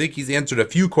 and I think he's answered a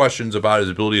few questions about his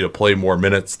ability to play more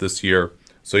minutes this year.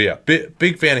 So yeah,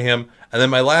 big fan of him. And then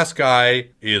my last guy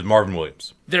is Marvin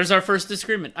Williams. There's our first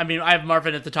disagreement. I mean, I have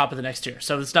Marvin at the top of the next tier,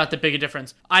 so it's not that big a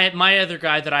difference. My other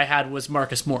guy that I had was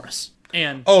Marcus Morris.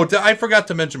 I forgot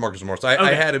to mention Marcus Morris.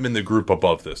 I had him in the group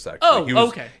above this, actually.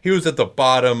 Okay. He was at the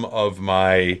bottom of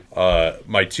my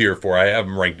my tier 4. I have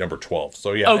him ranked number 12.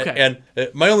 So, yeah. Okay. And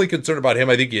my only concern about him,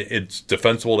 I think it's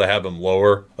defensible to have him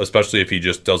lower, especially if he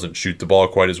just doesn't shoot the ball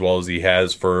quite as well as he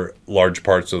has for large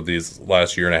parts of these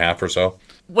last year and a half or so.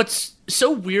 What's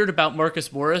so weird about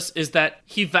Marcus Morris is that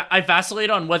I vacillate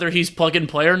on whether he's plug and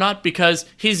play or not, because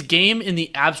his game in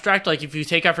the abstract, like if you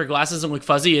take off your glasses and look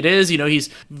fuzzy, it is. He's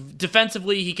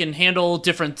defensively, he can handle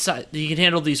he can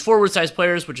handle these forward size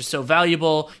players, which is so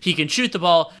valuable. He can shoot the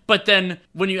ball, but then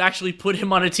when you actually put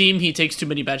him on a team, he takes too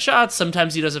many bad shots.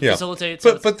 Sometimes he doesn't facilitate.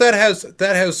 So but that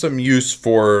has some use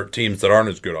for teams that aren't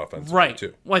as good offensively, right?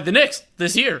 Too. Like the Knicks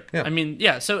this year. Yeah. I mean,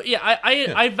 yeah. So yeah,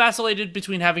 I vacillated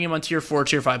between having him on tier 4,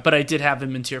 tier 5, but I did have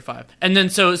him in tier 5. And then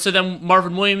so then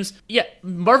Marvin Williams,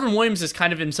 Marvin Williams is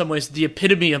kind of in some ways the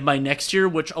epitome of my next tier,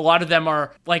 which a lot of them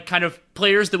are like kind of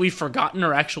players that we've forgotten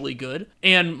are actually good.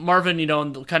 And Marvin,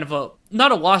 in kind of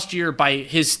not a lost year by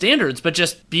his standards, but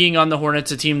just being on the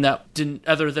Hornets, a team that didn't,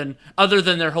 other than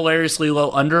their hilariously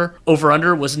low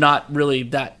over-under was not really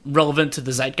that relevant to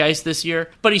the zeitgeist this year.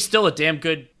 But he's still a damn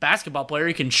good basketball player.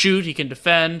 He can shoot, he can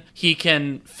defend, he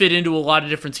can fit into a lot of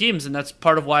different teams, and that's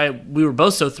part of why we were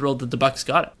both so thrilled that the Bucks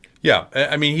got it. Yeah,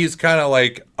 I mean, he's kind of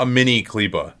like a mini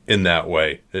Kleba in that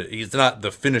way. He's not the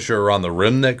finisher around the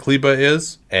rim that Kleba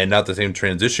is, and not the same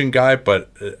transition guy,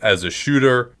 but as a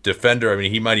shooter, defender, I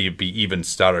mean, he might be even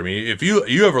stouter. I mean, if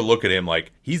you ever look at him,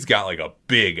 like, he's got like a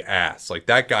big ass. Like,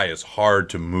 that guy is hard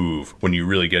to move when you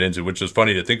really get into it, which is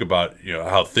funny to think about,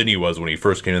 how thin he was when he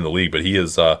first came in the league, but he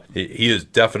has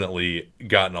definitely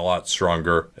gotten a lot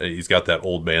stronger. He's got that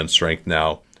old man strength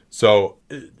now. So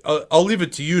I'll leave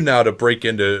it to you now to break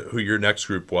into who your next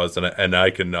group was, and I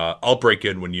can I'll break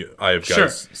in when I have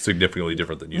guys significantly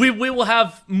different than you. We will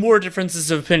have more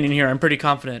differences of opinion here. I'm pretty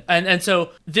confident, and so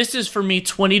this is for me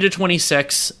 20 to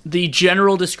 26. The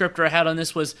general descriptor I had on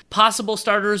this was possible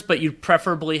starters, but you'd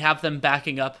preferably have them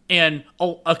backing up. And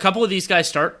a couple of these guys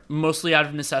start mostly out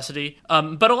of necessity,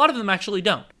 but a lot of them actually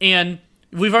don't. And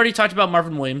we've already talked about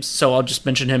Marvin Williams, so I'll just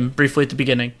mention him briefly at the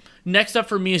beginning. Next up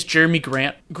for me is Jeremy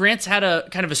Grant. Grant's had a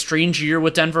kind of a strange year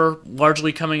with Denver,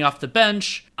 largely coming off the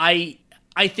bench.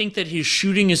 I think that his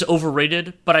shooting is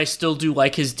overrated, but I still do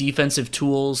like his defensive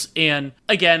tools. And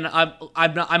again,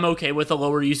 I'm okay with a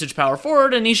lower usage power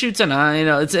forward, and he shoots. And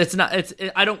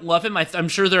I don't love him. I'm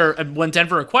sure when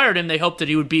Denver acquired him, they hoped that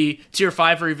he would be tier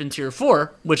 5 or even tier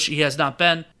 4, which he has not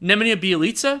been. Nemanja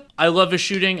Bjelica, I love his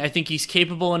shooting. I think he's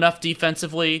capable enough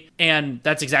defensively, and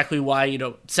that's exactly why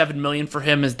 $7 million for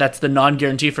him that's the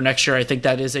non-guarantee for next year. I think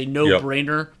that is a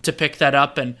no-brainer to pick that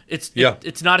up, and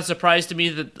it's not a surprise to me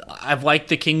that I've liked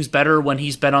the Kings better when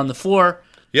he's been on the floor.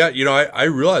 Yeah, I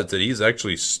realized that he's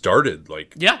actually started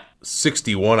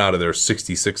 61 out of their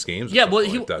 66 games. Yeah, well,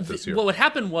 this year. What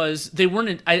happened was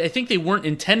I think they weren't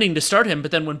intending to start him, but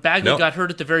then when Bagley got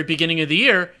hurt at the very beginning of the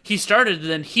year, he started, and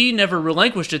then he never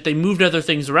relinquished it. They moved other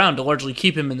things around to largely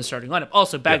keep him in the starting lineup.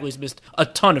 Also, Bagley's missed a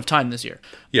ton of time this year.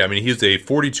 Yeah, I mean, he's a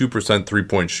 42%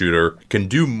 three-point shooter, can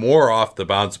do more off the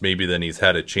bounce maybe than he's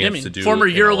had a chance to do former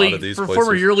in a lot of these places.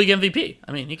 Former EuroLeague MVP.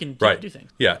 I mean, he can do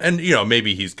things. Yeah, and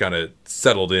maybe he's kind of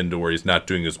settled into where he's not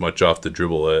doing as much off the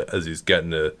dribble as he's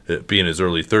getting to be in his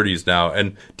early 30s now.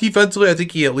 And defensively, I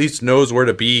think he at least knows where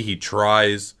to be. He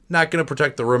tries. Not going to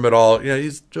protect the rim at all.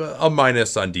 He's a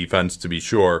minus on defense, to be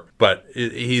sure, but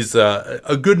he's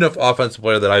a good enough offensive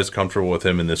player that I was comfortable with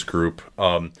him in this group.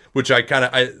 Which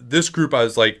this group I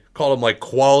was called them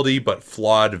quality but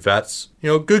flawed vets.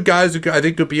 Good guys who I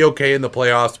think could be okay in the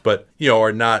playoffs, but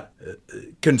are not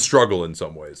can struggle in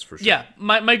some ways for sure. Yeah,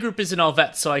 my group isn't all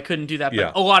vets, so I couldn't do that.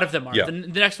 But a lot of them are. Yeah. The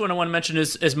next one I want to mention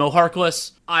is Mo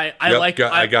Harkless.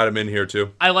 I got him in here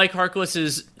too. I like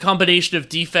Harkless's combination of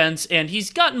defense, and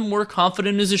he's gotten more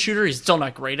confident as a shooter. He's still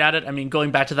not great at it. I mean,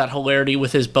 going back to that hilarity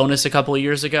with his bonus a couple of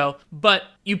years ago. But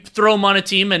you throw him on a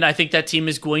team, and I think that team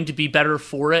is going to be better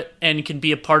for it and can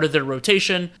be a part of their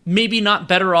rotation. Maybe not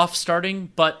better off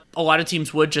starting, but a lot of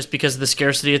teams would just because of the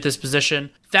scarcity at this position.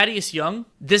 Thaddeus Young,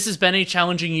 this has been a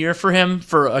challenging year for him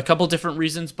for a couple different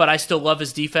reasons, but I still love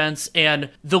his defense, and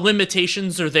the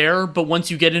limitations are there, but once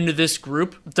you get into this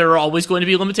group, there are always going to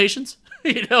be limitations.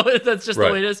 That's just the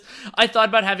way it is. I thought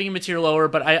about having him a tier lower,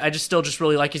 but I still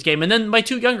really like his game. And then my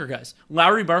two younger guys,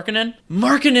 Lauri Markkanen.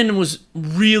 Markkanen was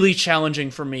really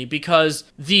challenging for me because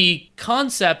the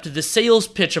concept, the sales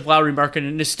pitch of Lauri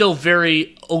Markkanen is still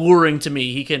very alluring to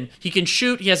me. He can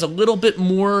shoot. He has a little bit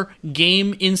more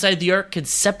game inside the arc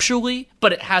conceptually,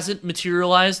 but it hasn't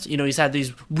materialized. He's had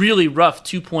these really rough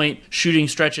 2-point shooting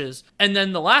stretches. And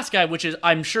then the last guy, which is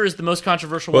I'm sure is the most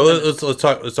controversial. Well, let's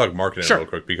talk Markkanen real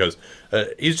quick because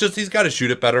he's got to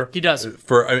shoot it better. He does.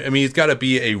 He's got to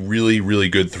be a really, really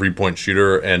good 3-point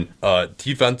shooter. And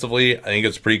defensively, I think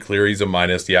it's pretty clear he's a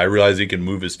minus. Yeah, I realize he can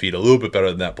move his feet a little bit better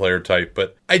than that player type,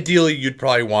 but ideally you'd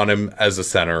probably want him as a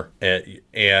center.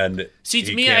 And see,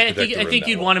 to me, I think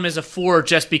you'd want him as a 4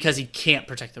 just because he can't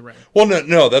protect the rim. Well,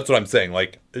 no, that's what I'm saying.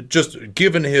 Just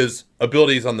given his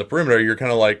abilities on the perimeter, you're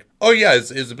kind of oh yeah,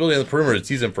 his ability on the perimeter is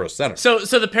decent for a center. So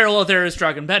the parallel there is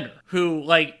Dragan Bender, who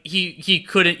he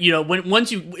couldn't.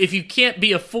 If you can't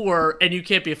be a 4 and you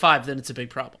can't be a 5, then it's a big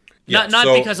problem. Yeah,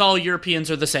 not because all Europeans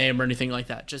are the same or anything like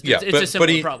that. Just it's a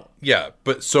simple problem. Yeah,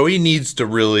 but so he needs to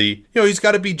really, he's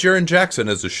got to be Jaren Jackson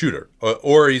as a shooter,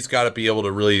 or he's got to be able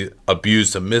to really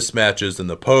abuse some mismatches in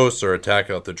the post or attack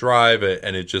out the drive.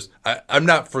 And it just, I'm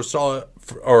not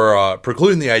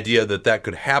precluding the idea that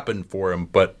could happen for him.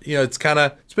 But it's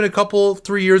been a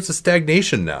 3 years of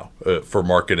stagnation now for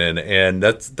Markkanen, and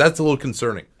that's a little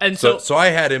concerning. And so I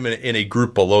had him in a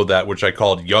group below that, which I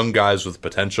called young guys with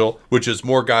potential, which is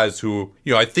more guys who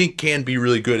I think can be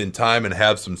really good in time and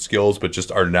have some skills, but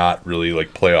just are not really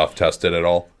like playoff tested at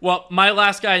all. Well, my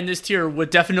last guy in this tier would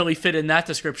definitely fit in that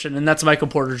description, and that's Michael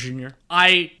Porter Jr.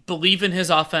 I believe in his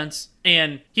offense,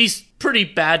 and he's pretty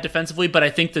bad defensively, but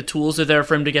I think the tools are there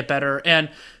for him to get better. And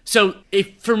so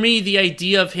for me, the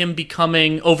idea of him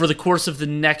becoming, over the course of the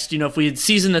next, if we had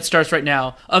season that starts right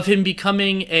now, of him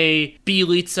becoming a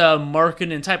Bjelica,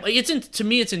 Markkanen type, to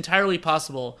me, it's entirely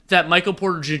possible that Michael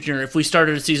Porter Jr., if we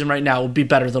started a season right now, would be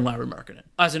better than Lauri Markkanen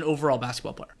as an overall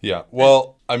basketball player. Yeah,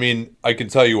 well, I mean, I can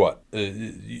tell you what,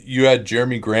 you had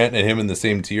Jeremy Grant and him in the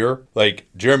same tier. Like,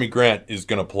 Jeremy Grant is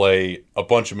going to play a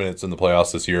bunch of minutes in the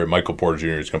playoffs this year, and Michael Porter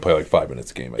Jr. is going to play like 5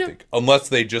 minutes a game, I think. Unless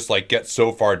they just like get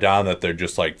so far down that they're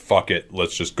just like, fuck it,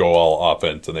 let's just go all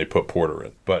offense, and they put Porter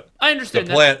in. But I understand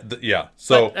the plan,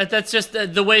 so but that's just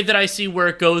the way that I see where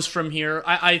it goes from here.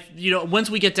 I once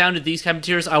we get down to these kind of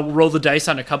tiers, I'll roll the dice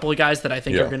on a couple of guys that I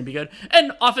think are going to be good,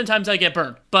 and oftentimes I get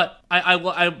burned. But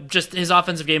I just, his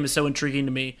offensive game is so intriguing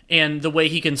to me, and the way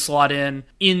he can slot in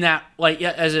that, like,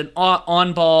 as an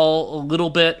on ball, a little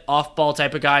bit off ball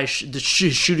type of guy. The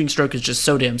shooting stroke is just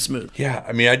so damn smooth. Yeah,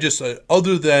 I mean, I just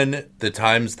other than the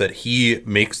times that he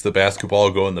makes the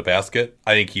basketball go in the basket,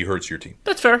 I think he hurts your team.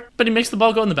 That's fair, but he makes the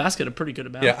ball go in the basket a pretty good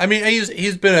amount. Yeah, I mean,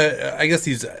 he's been I guess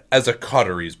he's, as a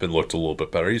cutter, he's been looked a little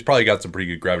bit better. He's probably got some pretty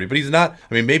good gravity, but he's not.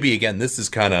 I mean, maybe again, this is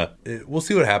kind of, we'll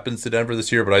see what happens to Denver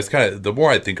this year. But the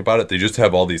more I think about it, they just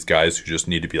have all these guys who just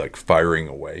need to be like firing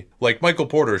away. Like Michael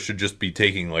Porter should just be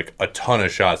taking like a ton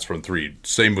of shots from three.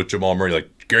 Same with Jamal Murray. Like,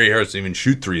 Gary Harris doesn't even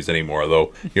shoot threes anymore,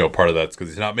 though, part of that's because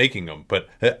he's not making them. But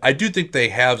I do think they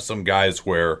have some guys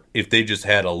where if they just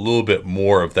had a little bit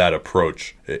more of that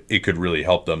approach, it could really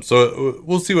help them. So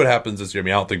we'll see what happens this year. I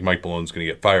mean, I don't think Mike Malone's going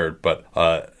to get fired, but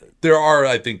there are,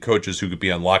 I think, coaches who could be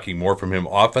unlocking more from him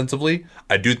offensively.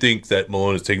 I do think that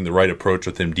Malone is taking the right approach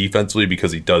with him defensively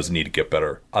because he does need to get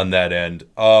better on that end.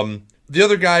 The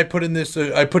other guy I put in this,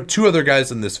 I put two other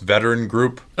guys in this veteran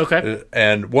group. Okay.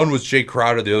 And one was Jay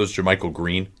Crowder, the other was JaMychal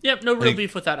Green. Yep, no real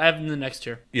beef with that. I have him in the next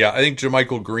tier. Yeah, I think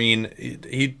JaMychal Green,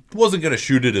 he wasn't going to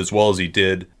shoot it as well as he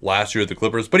did last year at the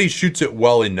Clippers, but he shoots it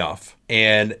well enough.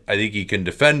 And I think he can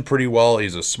defend pretty well.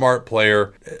 He's a smart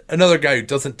player. Another guy who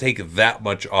doesn't take that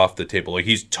much off the table. Like,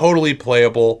 he's totally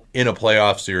playable in a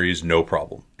playoff series, no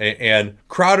problem. And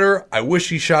Crowder, I wish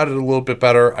he shot it a little bit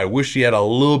better. I wish he had a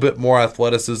little bit more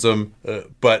athleticism.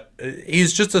 But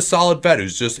he's just a solid vet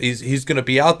who's just, he's going to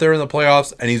be out there in the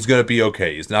playoffs, and he's going to be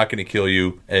okay. He's not going to kill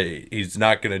you. He's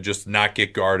not going to just not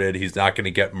get guarded. He's not going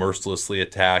to get mercilessly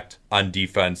attacked on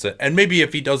defense. And maybe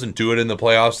if he doesn't do it in the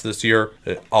playoffs this year,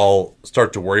 I'll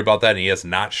start to worry about that. And he has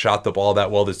not shot the ball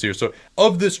that well this year. So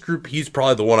of this group, he's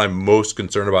probably the one I'm most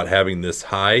concerned about having this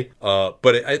high.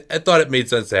 But I thought it made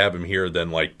sense to have him here than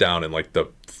like down in like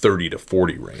the 30 to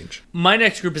 40 range. My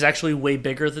next group is actually way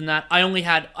bigger than that. I only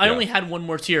had one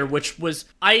more tier, which was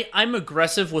I'm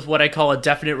aggressive with what I call a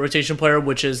definite rotation player,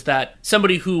 which is that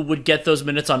somebody who would get those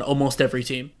minutes on almost every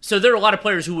team. So there are a lot of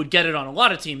players who would get it on a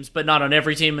lot of teams, but not on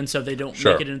every team, and so they don't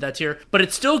make it into that tier. But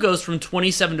it still goes from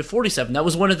 27 to 47. That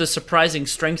was one of the surprising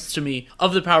strengths to me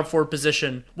of the power forward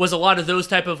position, was a lot of those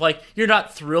type of, like, you're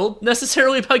not thrilled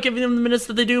necessarily about giving them the minutes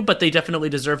that they do, but they definitely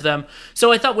deserve them.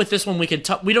 So I thought with this one we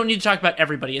don't need to talk about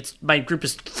everybody. My group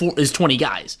is 20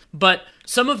 guys, but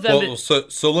some of them. Well,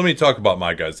 so let me talk about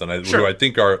my guys then. Who I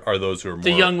think are those who are more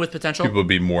the young with potential. People would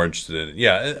be more interested in.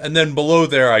 Yeah, and then below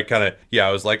there,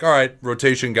 I was like, all right,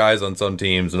 rotation guys on some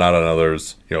teams, not on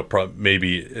others.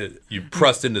 Maybe you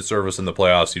pressed into service in the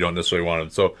playoffs, you don't necessarily want them.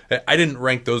 So I didn't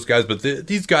rank those guys, but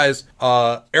these guys,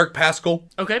 Eric Paschall.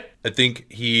 Okay. I think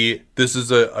this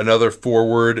is another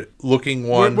forward-looking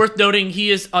one. Worth noting,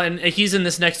 he's in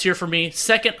this next tier for me,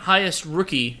 second highest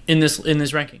rookie in this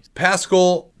rankings.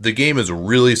 Paschall, the game has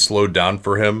really slowed down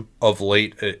for him of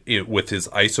late with his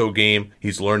ISO game.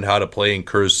 He's learned how to play in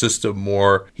Kerr's system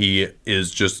more. He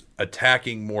is just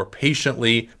attacking more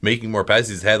patiently, making more passes.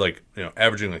 He's had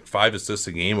averaging 5 assists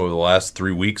a game over the last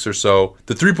 3 weeks or so.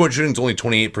 The three-point shooting is only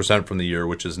 28% from the year,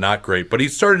 which is not great, but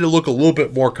he's started to look a little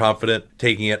bit more confident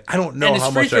taking it. I don't know how much I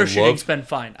love. And his free throw shooting's been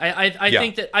fine. I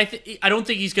think that I don't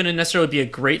think he's going to necessarily be a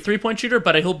great three-point shooter,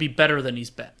 but he'll be better than he's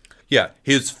been. Yeah,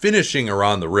 his finishing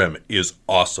around the rim is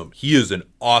awesome. He is an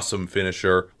awesome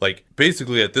finisher. Like,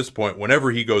 basically at this point,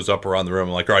 whenever he goes up around the rim,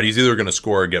 I'm like, all right, he's either going to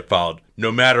score or get fouled,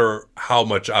 no matter how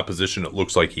much opposition it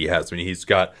looks like he has. I mean, he's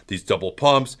got these double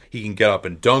pumps. He can get up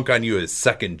and dunk on you. His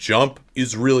second jump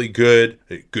is really good.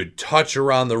 A good touch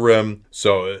around the rim.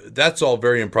 So that's all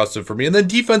very impressive for me. And then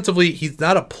defensively, he's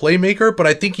not a playmaker, but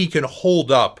I think he can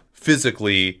hold up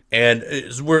physically, and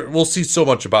we'll see so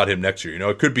much about him next year. You know,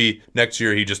 it could be next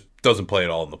year he just doesn't play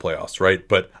at all in the playoffs, right?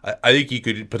 But I think he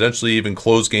could potentially even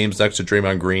close games next to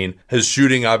Draymond Green. His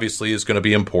shooting obviously is going to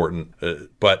be important,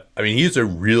 but I mean, he's a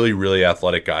really, really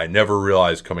athletic guy. I never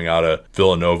realized coming out of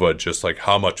Villanova just like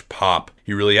how much pop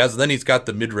he really has. And then he's got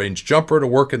the mid-range jumper to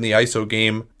work in the ISO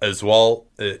game as well.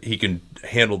 He can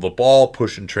handle the ball,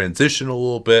 push and transition a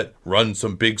little bit, run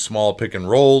some big, small pick and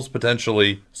rolls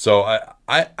potentially. So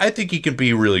I think he can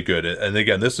be really good. And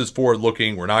again, this is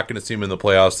forward-looking. We're not going to see him in the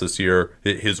playoffs this year.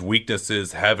 His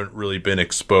weaknesses haven't really been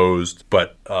exposed,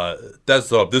 but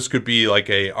this could be like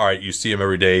all right, you see him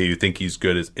every day, you think he's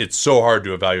good. It's so hard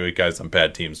to evaluate guys on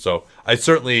bad teams. So I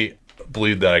certainly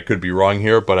believe that I could be wrong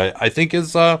here, but I think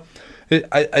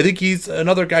I think he's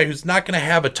another guy who's not going to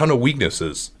have a ton of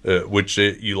weaknesses, which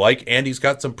you like, and he's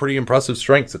got some pretty impressive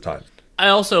strengths at times. I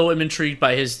also am intrigued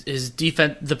by his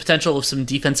defense, the potential of some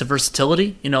defensive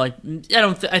versatility. You know, like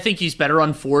I think he's better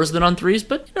on fours than on threes,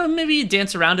 but you know, maybe you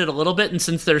dance around it a little bit. And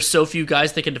since there's so few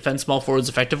guys that can defend small forwards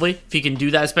effectively, if he can do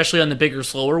that, especially on the bigger,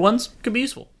 slower ones, could be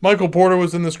useful. Michael Porter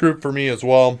was in this group for me as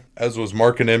well, as was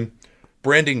Markkanen.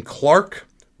 Brandon Clark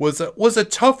was a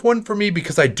tough one for me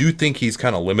because I do think he's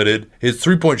kind of limited. His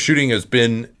three-point shooting has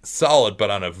been solid, but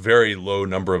on a very low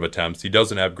number of attempts. He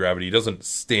doesn't have gravity. He doesn't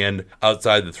stand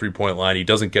outside the three-point line. He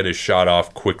doesn't get his shot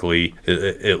off quickly.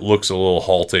 It looks a little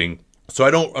halting. So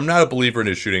I'm not a believer in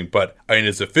his shooting, but I mean,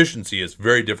 his efficiency is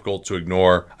very difficult to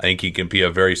ignore. I think he can be a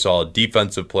very solid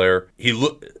defensive player.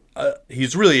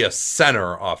 He's really a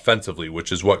center offensively,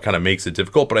 which is what kind of makes it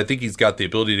difficult, but I think he's got the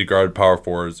ability to guard power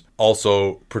forwards,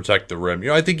 also protect the rim. You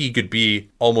know, I think he could be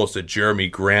almost a Jeremy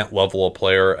Grant level of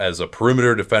player as a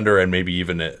perimeter defender, and maybe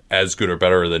even as good or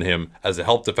better than him as a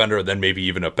help defender, and then maybe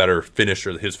even a better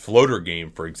finisher. His floater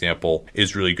game, for example,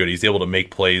 is really good. He's able to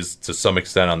make plays to some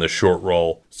extent on the short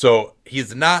roll. So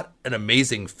he's not an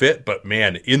amazing fit, but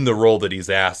man, in the role that he's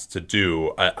asked to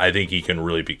do, I think he can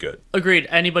really be good. Agreed.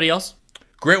 Anybody else?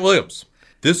 Grant Williams.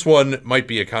 This one might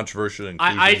be a controversial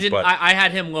inclusion. I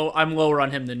had him low. I'm lower on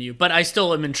him than you, but I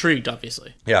still am intrigued,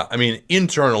 obviously. Yeah, I mean,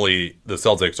 internally, the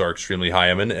Celtics are extremely high.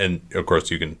 And of course,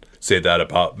 you can say that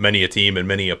about many a team and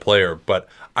many a player, but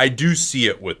I do see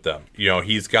it with them. You know,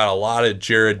 he's got a lot of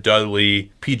Jared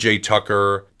Dudley, PJ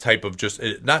Tucker type of just,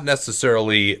 not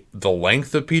necessarily the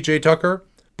length of PJ Tucker,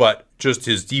 but just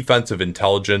his defensive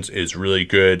intelligence is really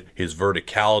good. His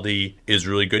verticality is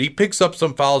really good. He picks up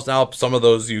some fouls now. Some of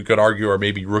those you could argue are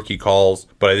maybe rookie calls,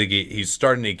 but I think he's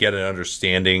starting to get an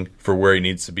understanding for where he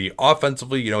needs to be.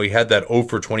 Offensively, you know, he had that 0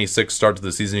 for 26 start to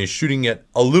the season. He's shooting it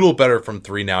a little better from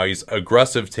three now. He's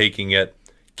aggressive taking it.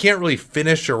 Can't really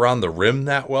finish around the rim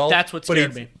that well. That's what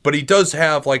scared me. But he does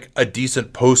have like a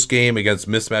decent post game against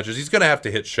mismatches. He's going to have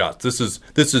to hit shots. This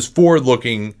is forward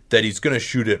looking that he's going to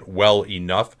shoot it well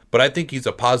enough. But I think he's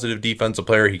a positive defensive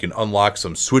player. He can unlock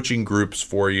some switching groups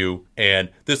for you. And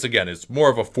this, again, is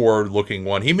more of a forward-looking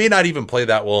one. He may not even play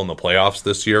that well in the playoffs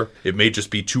this year. It may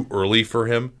just be too early for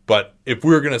him. But if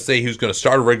we were going to say he was going to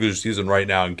start a regular season right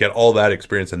now and get all that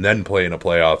experience and then play in the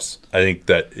playoffs, I think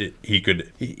that he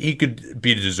could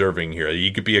be deserving here.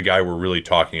 He could be a guy we're really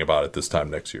talking about at this time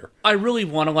next year. I really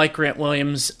want to like Grant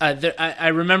Williams. I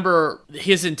remember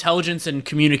his intelligence and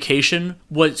communication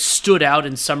stood out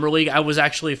in Summer League. I was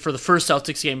actually, for the first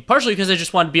Celtics game, partially because I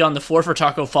just wanted to be on the floor for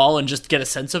Taco Fall and just get a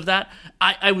sense of that.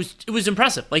 It was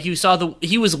impressive. Like, you saw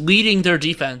he was leading their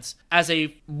defense as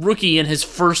a rookie in his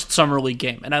first Summer League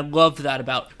game, and I loved that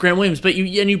about Grant Williams. But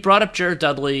you brought up Jared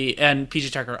Dudley and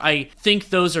PJ Tucker. I think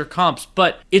those are comps,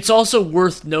 but it's also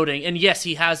worth noting, and yes,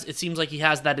 it seems like he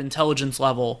has that intelligence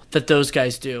level that those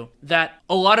guys do, that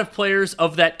a lot of players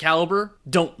of that caliber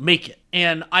don't make it.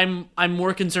 And I'm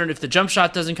more concerned if the jump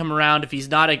shot doesn't come around, if he's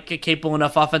not a capable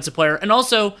enough offensive player. And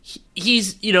also,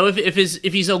 he's, you know, if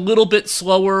he's a little bit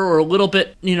slower or a little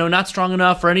bit, you know, not strong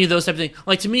enough or any of those type of things.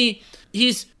 Like, to me,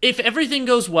 if everything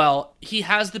goes well, he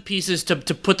has the pieces to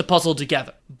put the puzzle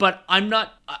together. But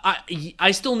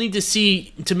I still need to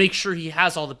see to make sure he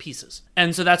has all the pieces.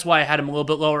 And so that's why I had him a little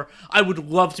bit lower. I would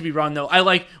love to be wrong, though. I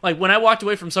like when I walked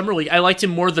away from Summer League, I liked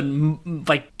him more than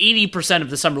like 80% of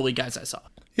the Summer League guys I saw.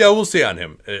 Yeah, we'll see on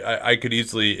him. I could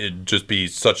easily just be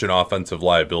such an offensive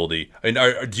liability. I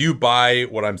mean, do you buy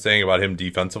what I'm saying about him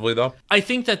defensively, though? I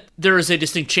think that there is a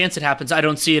distinct chance it happens. I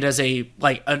don't see it as an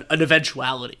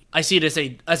eventuality. I see it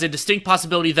as a distinct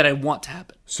possibility that I want to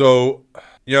happen. So,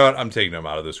 you know what? I'm taking him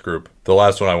out of this group. The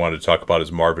last one I wanted to talk about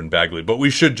is Marvin Bagley, but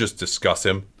we should just discuss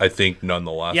him, I think,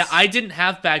 nonetheless. Yeah, I didn't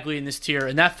have Bagley in this tier,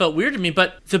 and that felt weird to me,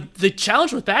 but the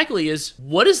challenge with Bagley is,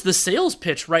 what is the sales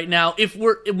pitch right now? If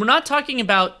we're not talking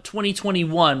about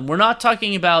 2021, we're not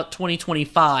talking about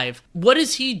 2025, what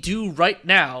does he do right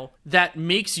now that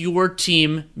makes your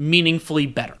team meaningfully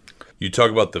better? You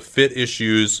talk about the fit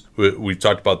issues. We've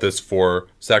talked about this for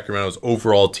Sacramento's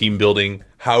overall team building.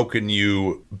 How can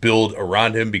you build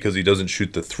around him because he doesn't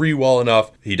shoot the three well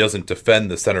enough? He doesn't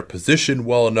defend the center position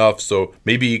well enough. So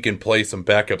maybe he can play some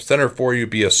backup center for you,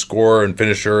 be a scorer and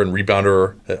finisher and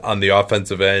rebounder on the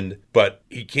offensive end. But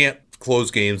he can't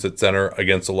close games at center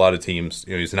against a lot of teams.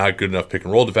 You know, he's not a good enough pick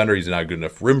and roll defender. He's not a good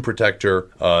enough rim protector.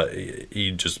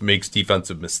 He just makes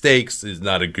defensive mistakes. He's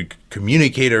not a good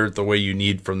communicator the way you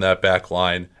need from that back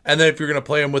line. And then if you're going to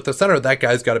play him with the center, that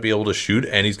guy's got to be able to shoot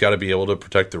and he's got to be able to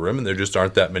protect the rim. And there just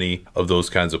aren't that many of those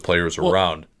kinds of players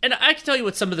around. And I can tell you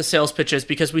what some of the sales pitch is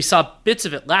because we saw bits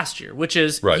of it last year, which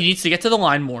is He needs to get to the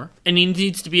line more and he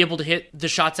needs to be able to hit the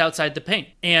shots outside the paint.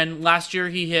 And last year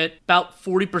he hit about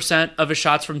 40% of his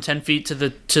shots from 10 feet to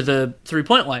the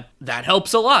 3-point line. That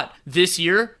helps a lot. This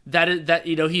year,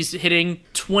 he's hitting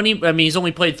 20. I mean, he's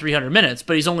only played 300 minutes,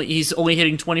 but he's only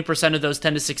hitting 20% of those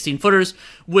 10 to 16 footers,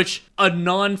 which a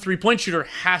non-3-point shooter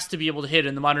has to be able to hit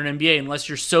in the modern NBA unless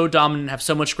you're so dominant and have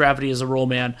so much gravity as a roll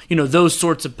man. You know, those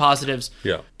sorts of positives.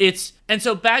 Yeah. And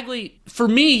so Bagley, for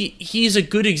me, he's a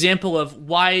good example of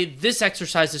why this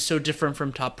exercise is so different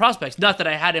from top prospects. Not that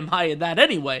I had him high in that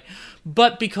anyway,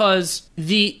 but because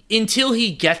until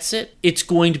he gets it, it's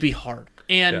going to be hard.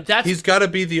 And he's got to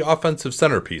be the offensive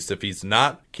centerpiece. If he's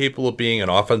not capable of being an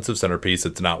offensive centerpiece,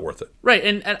 it's not worth it. Right,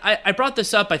 and I brought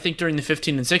this up, I think, during the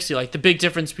 15 and 60, like the big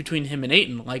difference between him and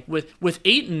Ayton. Like with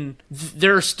Ayton,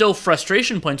 there are still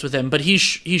frustration points with him, but he's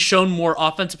shown more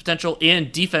offensive potential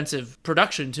and defensive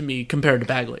production to me compared to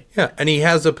Bagley. Yeah, and he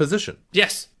has a position.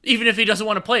 Yes, even if he doesn't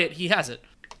want to play it, he has it.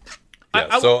 Yeah,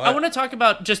 I want to talk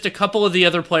about just a couple of the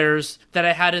other players that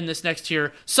I had in this next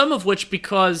tier, some of which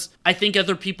because I think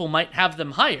other people might have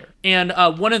them higher. And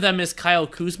one of them is Kyle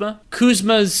Kuzma.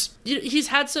 Kuzma's, he's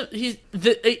had some,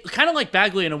 kind of like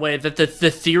Bagley in a way, that the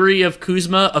theory of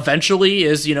Kuzma eventually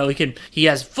is, he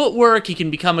has footwork, he can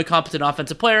become a competent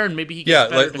offensive player, and maybe he gets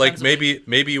better defensively.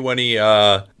 maybe when he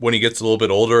gets a little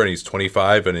bit older and he's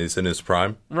 25 and he's in his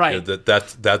prime. Right.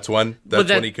 That's when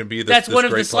he can be this That's one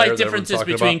of great the slight player differences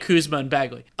between Kuzma and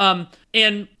Bagley.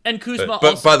 And Kuzma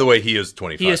but by the way, he is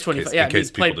 25. He is 25. In case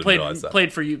people didn't realize that.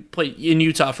 Played in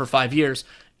Utah for 5 years.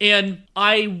 And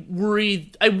I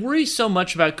worry so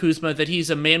much about Kuzma that he's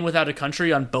a man without a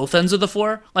country on both ends of the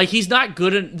floor. Like he's not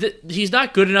good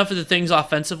enough at the things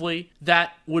offensively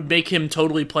that would make him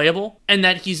totally playable, and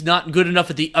that he's not good enough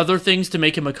at the other things to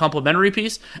make him a complementary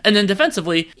piece. And then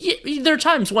defensively, there are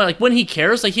times when he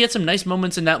cares. Like he had some nice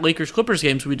moments in that Lakers Clippers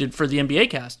games we did for the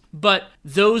NBA cast, but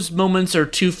those moments are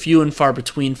too few and far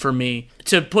between for me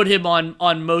to put him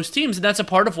on most teams, and that's a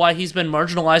part of why he's been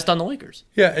marginalized on the Lakers.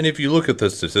 Yeah, and if you look at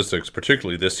the statistics,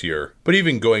 particularly this year, but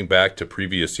even going back to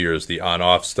previous years, the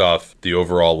on-off stuff, the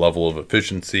overall level of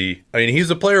efficiency, I mean, he's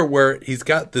a player where he's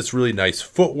got this really nice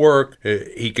footwork.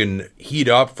 He can heat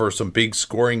up for some big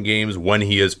scoring games when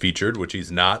he is featured, which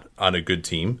he's not on a good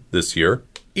team this year.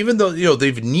 Even though,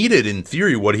 they've needed, in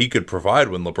theory, what he could provide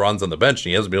when LeBron's on the bench,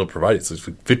 and he hasn't been able to provide it. It's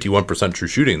 51% true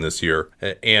shooting this year.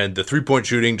 And the three-point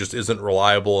shooting just isn't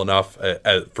reliable enough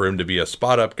for him to be a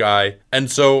spot-up guy. And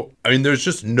so, I mean, there's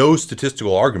just no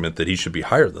statistical argument that he should be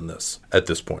higher than this at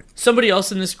this point. Somebody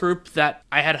else in this group that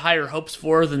I had higher hopes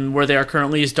for than where they are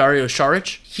currently is Dario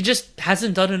Saric. He just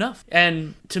hasn't done enough.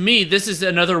 And to me, this is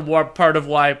another part of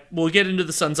why we'll get into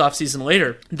the Suns offseason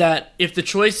later, that if the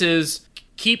choice is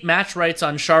keep match rights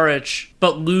on Saric,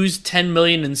 but lose $10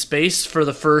 million in space for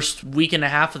the first week and a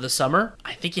half of the summer,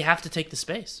 I think you have to take the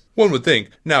space. One would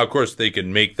think. Now, of course, they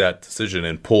can make that decision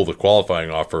and pull the qualifying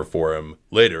offer for him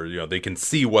later. They can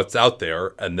see what's out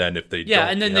there, and then if they don't,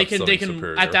 and then they can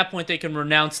superior. At that point they can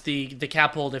renounce the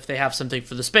cap hold if they have something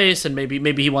for the space, and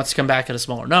maybe he wants to come back at a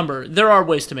smaller number. There are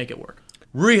ways to make it work.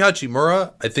 Rui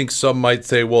Hachimura, I think some might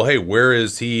say, well, hey, where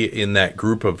is he in that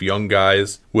group of young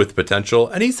guys with potential?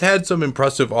 And he's had some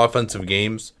impressive offensive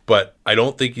games, but I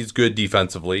don't think he's good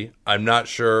defensively. I'm not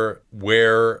sure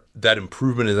where that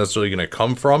improvement is necessarily going to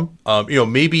come from.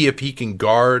 Maybe if he can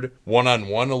guard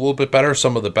one-on-one a little bit better,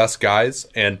 some of the best guys,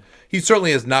 and he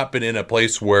certainly has not been in a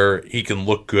place where he can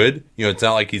look good. You know, it's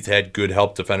not like he's had good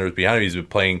help defenders behind him. He's been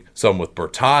playing some with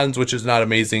Bertans, which is not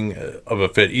amazing of a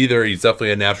fit either. He's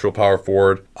definitely a natural power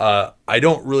forward. I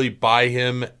don't really buy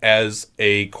him as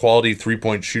a quality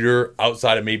three-point shooter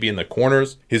outside of maybe in the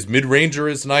corners. His mid-ranger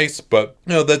is nice, but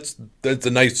you know, that's a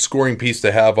nice scoring piece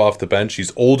to have off the bench.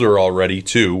 He's older already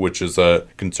too, which is a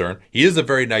concern. He is a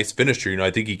very nice finisher. You know,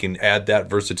 I think he can add that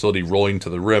versatility rolling to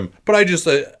the rim, but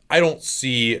I don't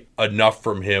see enough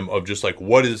from him of just like,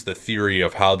 what is the theory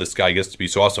of how this guy gets to be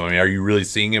so awesome? I mean, are you really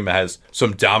seeing him as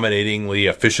some dominatingly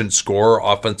efficient scorer,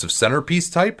 offensive centerpiece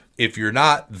type? If you're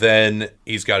not, then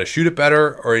he's got to shoot it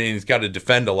better, or he's got to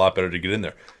defend a lot better to get in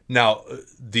there. Now,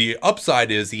 the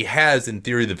upside is he has, in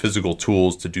theory, the physical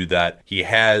tools to do that. He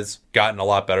has gotten a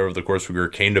lot better over the course of his career,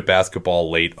 came to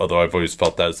basketball late, although I've always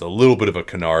felt that is a little bit of a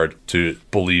canard to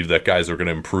believe that guys are going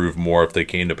to improve more if they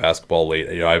came to basketball late.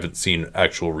 You know, I haven't seen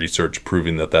actual research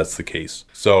proving that that's the case.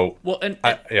 So, well,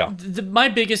 my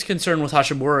biggest concern with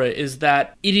Hachimura is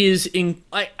that it is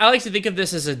I like to think of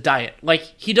this as a diet. Like,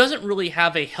 he doesn't really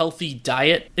have a healthy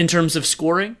diet in terms of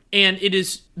scoring, and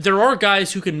there are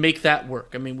guys who can make that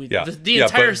work. I mean, the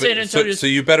entire San Antonio. So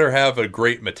you better have a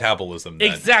great metabolism.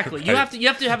 Then. Exactly. You have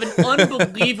to have an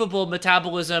unbelievable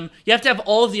metabolism. You have to have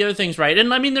all of the other things right.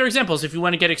 And I mean, there are examples. If you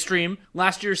want to get extreme,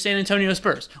 last year's San Antonio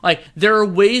Spurs. Like, there are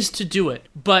ways to do it,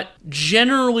 but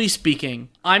generally speaking,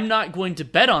 I'm not going to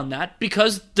bet on that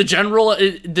because the general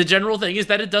thing is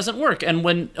that it doesn't work. And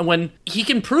when he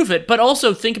can prove it, but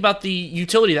also think about the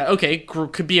utility that, okay,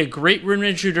 could be a great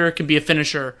rim shooter, can be a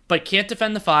finisher, but can't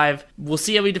defend the 5. We'll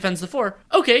see how he defends the 4.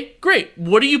 Okay, great.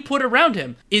 What do you put around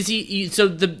him? Is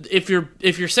if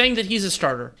you're saying that he's a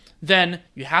starter, then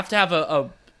you have to have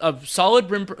a solid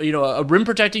rim, a rim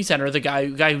protecting center, the guy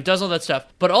who does all that stuff.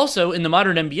 But also in the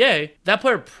modern NBA, that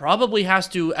player probably has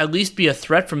to at least be a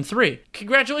threat from 3.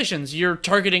 Congratulations, you're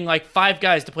targeting like 5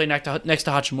 guys to play next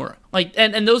to Hachimura. Like,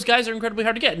 and those guys are incredibly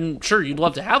hard to get. And sure, you'd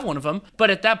love to have one of them, but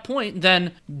at that point,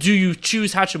 then do you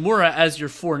choose Hachimura as your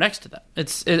 4 next to them?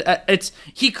 It's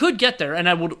he could get there, and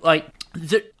I would like.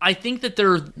 I think that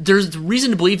there's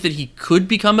reason to believe that he could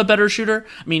become a better shooter.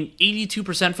 I mean,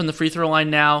 82% from the free throw line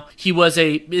now. He was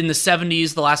in the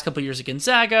 70s the last couple of years at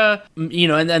Gonzaga. You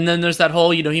know, and then there's that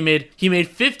whole, you know, he made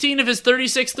 15 of his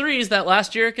 36 threes that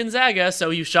last year at Gonzaga. So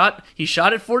he shot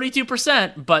at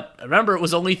 42%, but remember, it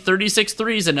was only 36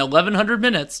 threes in 1,100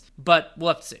 minutes. But we'll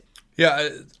have to see. Yeah,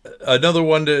 another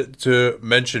one to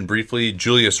mention briefly,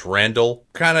 Julius Randle.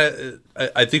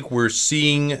 I think we're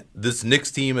seeing this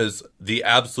Knicks team as the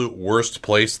absolute worst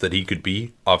place that he could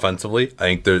be offensively.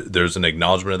 I think there's an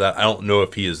acknowledgement of that. I don't know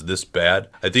if he is this bad.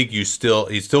 I think he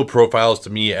still profiles to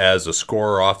me as a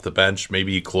scorer off the bench.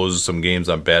 Maybe he closes some games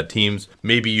on bad teams.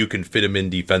 Maybe you can fit him in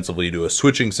defensively to a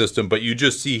switching system, but you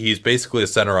just see he's basically a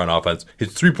center on offense.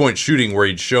 His three-point shooting, where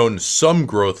he'd shown some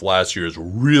growth last year, has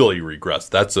really regressed.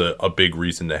 That's a big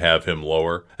reason to have him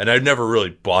lower. And I've never really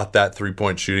bought that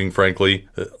three-point shooting, frankly,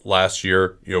 last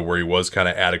year, you know, where he was kind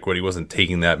of adequate. He wasn't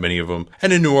taking that many of them.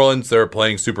 And in New Orleans, they were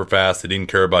playing super fast. They didn't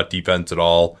care about defense at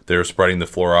all. They were spreading the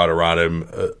floor out around him.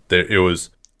 It was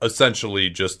essentially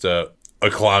just a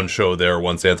clown show there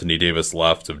once Anthony Davis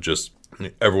left, of just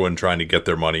everyone trying to get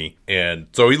their money. And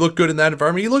so he looked good in that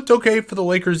environment. He looked okay for the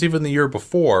Lakers even the year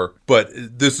before, but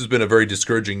this has been a very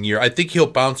discouraging year. I think he'll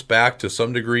bounce back to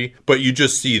some degree, but you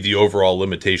just see the overall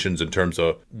limitations in terms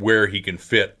of where he can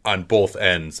fit on both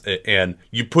ends. And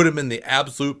you put him in the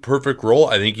absolute perfect role,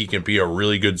 I think he can be a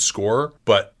really good scorer,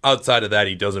 but outside of that,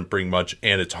 he doesn't bring much,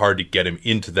 and it's hard to get him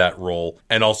into that role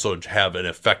and also have an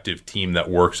effective team that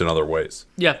works in other ways.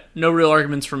 Yeah, no real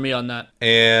arguments from me on that.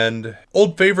 And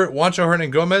old favorite Juancho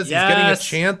Hernangomez, yes. He's getting a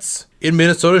chance in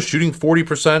Minnesota, shooting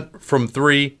 40% from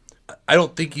 3. I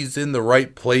don't think he's in the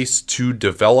right place to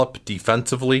develop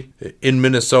defensively in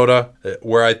Minnesota,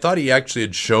 where I thought he actually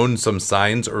had shown some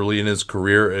signs early in his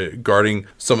career guarding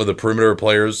some of the perimeter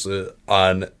players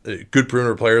on good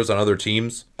perimeter players on other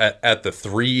teams at the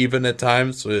 3 even at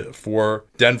times for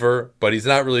Denver, but he's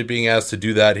not really being asked to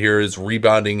do that here. His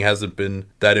rebounding hasn't been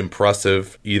that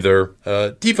impressive either.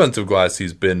 Defensive glass,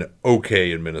 he's been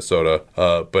okay in Minnesota,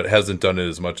 but hasn't done it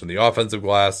as much in the offensive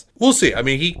glass. We'll see. I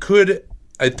mean, he could.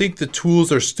 I think the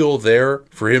tools are still there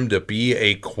for him to be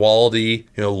a quality,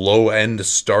 low-end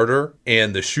starter,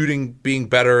 and the shooting being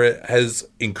better has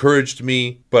encouraged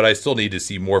me, but I still need to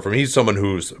see more from him. He's someone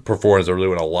whose performance I really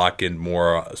want to lock in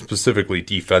more, specifically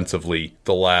defensively,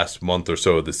 the last month or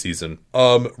so of the season.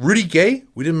 Rudy Gay,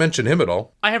 we didn't mention him at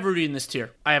all. I have Rudy in this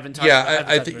tier. I haven't talked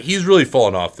I think he's really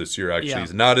fallen off this year, actually. Yeah.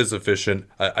 He's not as efficient.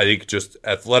 I think just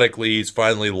athletically, he's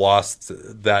finally lost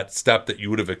that step that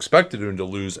you would have expected him to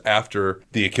lose after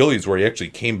the Achilles, where he actually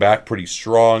came back pretty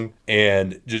strong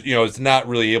and just, is not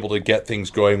really able to get things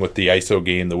going with the ISO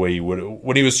game the way he would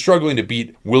when he was struggling to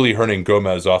beat Willie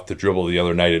Hernan-Gomez off the dribble the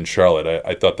other night in Charlotte.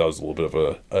 I thought that was a little bit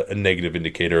of a negative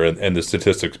indicator, and the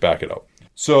statistics back it up.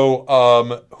 So,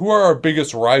 who are our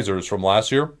biggest risers from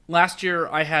last year? Last year,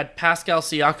 I had Pascal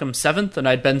Siakam 7th, and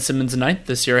I had Ben Simmons 9th.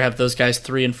 This year, I have those guys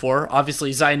 3 and 4.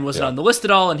 Obviously, Zion wasn't on the list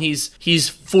at all, and he's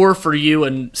 4 for you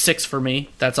and 6 for me.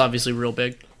 That's obviously real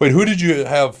big. Wait, who did you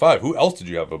have 5? Who else did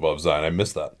you have above Zion? I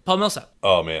missed that. Paul Millsap.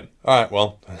 Oh, man. All right,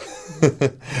 well,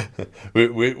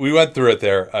 we went through it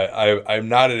there. I'm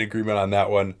not in agreement on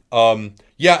that one.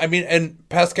 Yeah, I mean, and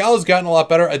Pascal has gotten a lot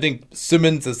better. I think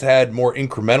Simmons has had more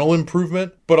incremental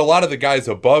improvement, but a lot of the guys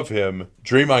above him,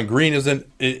 Draymond Green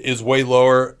is way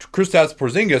lower. Kristaps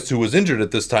Porzingis, who was injured at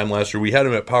this time last year, we had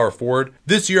him at power forward.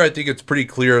 This year, I think it's pretty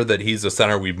clear that he's a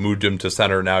center. We've moved him to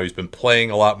center now. He's been playing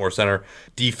a lot more center.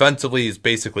 Defensively, he's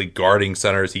basically guarding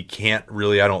centers. He can't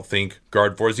really, I don't think,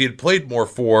 guard fours. He had played more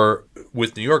 4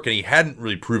 with New York, and he hadn't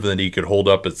really proven that he could hold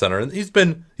up at center. And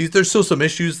there's still some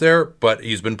issues there, but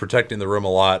he's been protecting the rim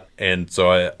a lot. And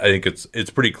so I think it's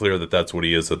pretty clear that that's what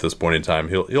he is at this point in time.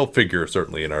 He'll figure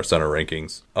certainly in our center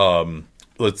rankings.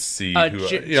 Let's see.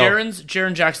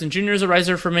 Jaren Jackson Jr. is a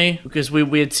riser for me because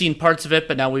we had seen parts of it,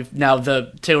 but now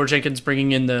the Taylor Jenkins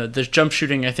bringing in the jump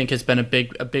shooting, I think, has been a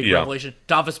big revelation.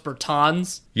 Davis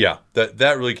Bertans. Yeah,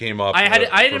 that really came up. I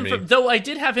had him though I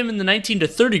did have him in the 19 to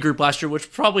 30 group last year, which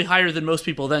was probably higher than most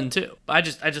people then too.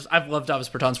 I've loved Davis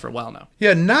Bertans for a while now.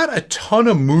 Yeah, not a ton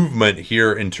of movement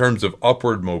here in terms of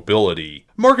upward mobility.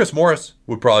 Marcus Morris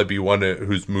would probably be one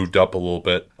who's moved up a little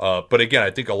bit. But again,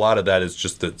 I think a lot of that is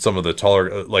just that some of the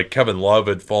taller, like Kevin Love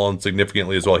had fallen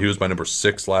significantly as well. He was my number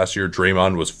 6 last year.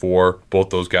 Draymond was 4.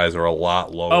 Both those guys are a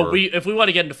lot lower. Oh, if we want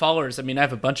to get into followers, I mean, I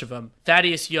have a bunch of them.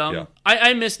 Thaddeus Young. Yeah.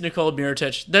 I miss Nikola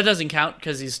Mirotic. That doesn't count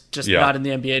because he's just not in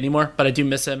the NBA anymore, but I do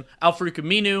miss him. Al-Farouq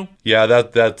Aminu. Yeah,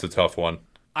 that's a tough one.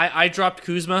 I dropped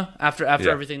Kuzma after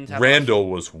everything happened. Randall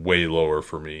was way lower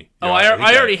for me. I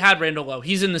already had Randall low.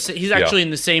 He's actually in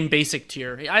the same basic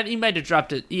tier. He might have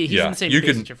dropped it. He's in the same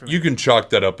basic tier for me. You can chalk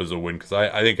that up as a win because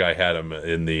I think I had him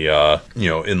in the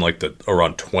in like the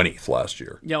around 20th last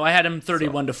year. I had him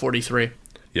 31 to 43.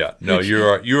 Yeah, no,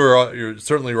 you're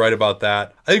certainly right about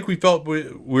that. I think we felt we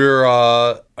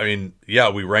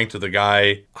ranked the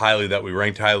guy highly that we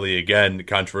ranked highly again,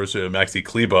 controversially, Maxi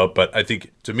Kleber, but I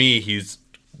think to me he's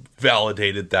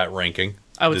validated that ranking.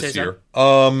 I would say year.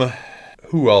 So.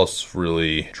 Who else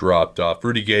really dropped off?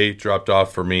 Rudy Gay dropped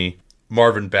off for me.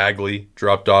 Marvin Bagley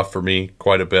dropped off for me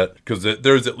quite a bit because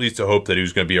there's at least a hope that he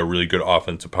was going to be a really good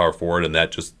offensive power forward, and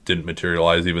that just didn't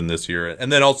materialize even this year. And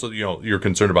then also, you're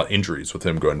concerned about injuries with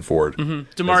him going forward.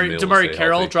 Mm-hmm. Damari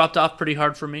Carroll dropped off pretty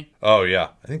hard for me. Oh yeah,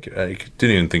 I didn't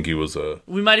even think he was a.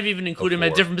 We might have even included him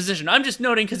at a different position. I'm just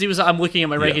noting because I'm looking at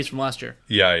my rankings from last year.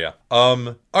 Yeah.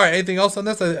 All right. Anything else on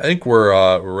this? I think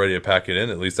we're ready to pack it in.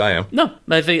 At least I am. No,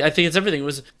 I think it's everything.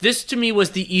 This to me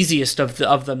was the easiest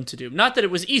of them to do. Not that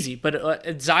it was easy, but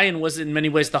Zion was in many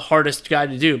ways the hardest guy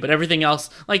to do. But everything else,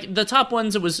 like the top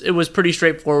ones, it was pretty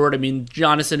straightforward. I mean,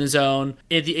 Giannis in his own,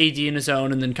 the AD in his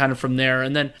own, and then kind of from there.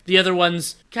 And then the other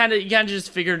ones kind of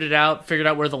just figured out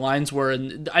where the lines were.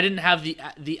 And I didn't have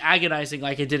the agonizing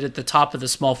like I did at the top of the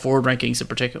small forward rankings in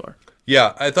particular.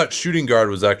 Yeah, I thought shooting guard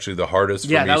was actually the hardest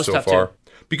for me so far. Too.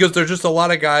 Because there's just a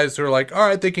lot of guys who are like, all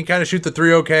right, they can kind of shoot the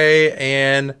 3 okay,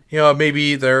 and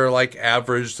maybe they're like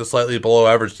average to slightly below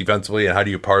average defensively, and how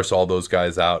do you parse all those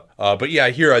guys out? But yeah,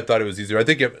 here I thought it was easier. I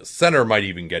think center might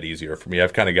even get easier for me.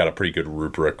 I've kind of got a pretty good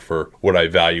rubric for what I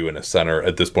value in a center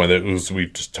at this point.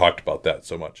 We've just talked about that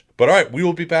so much. But all right, we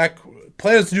will be back.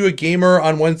 Plans to do a gamer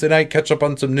on Wednesday night, catch up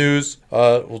on some news.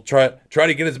 We'll try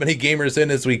to get as many gamers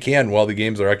in as we can while the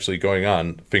games are actually going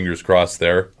on. Fingers crossed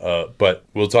there. But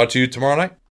we'll talk to you tomorrow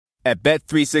night. At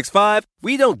Bet365,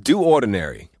 we don't do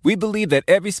ordinary. We believe that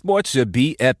every sport should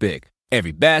be epic.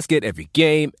 Every basket, every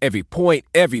game, every point,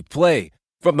 every play.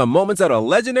 From the moments that are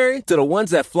legendary to the ones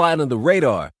that fly under the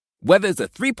radar. Whether it's a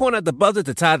 3-pointer at the buzzer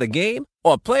to tie the game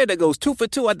or a player that goes 2 for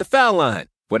 2 at the foul line.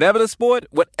 Whatever the sport,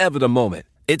 whatever the moment.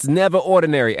 It's never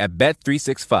ordinary at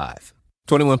Bet365.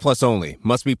 21 plus only.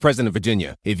 Must be present in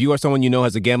Virginia. If you or someone you know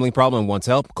has a gambling problem and wants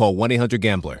help, call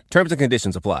 1-800-GAMBLER. Terms and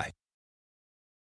conditions apply.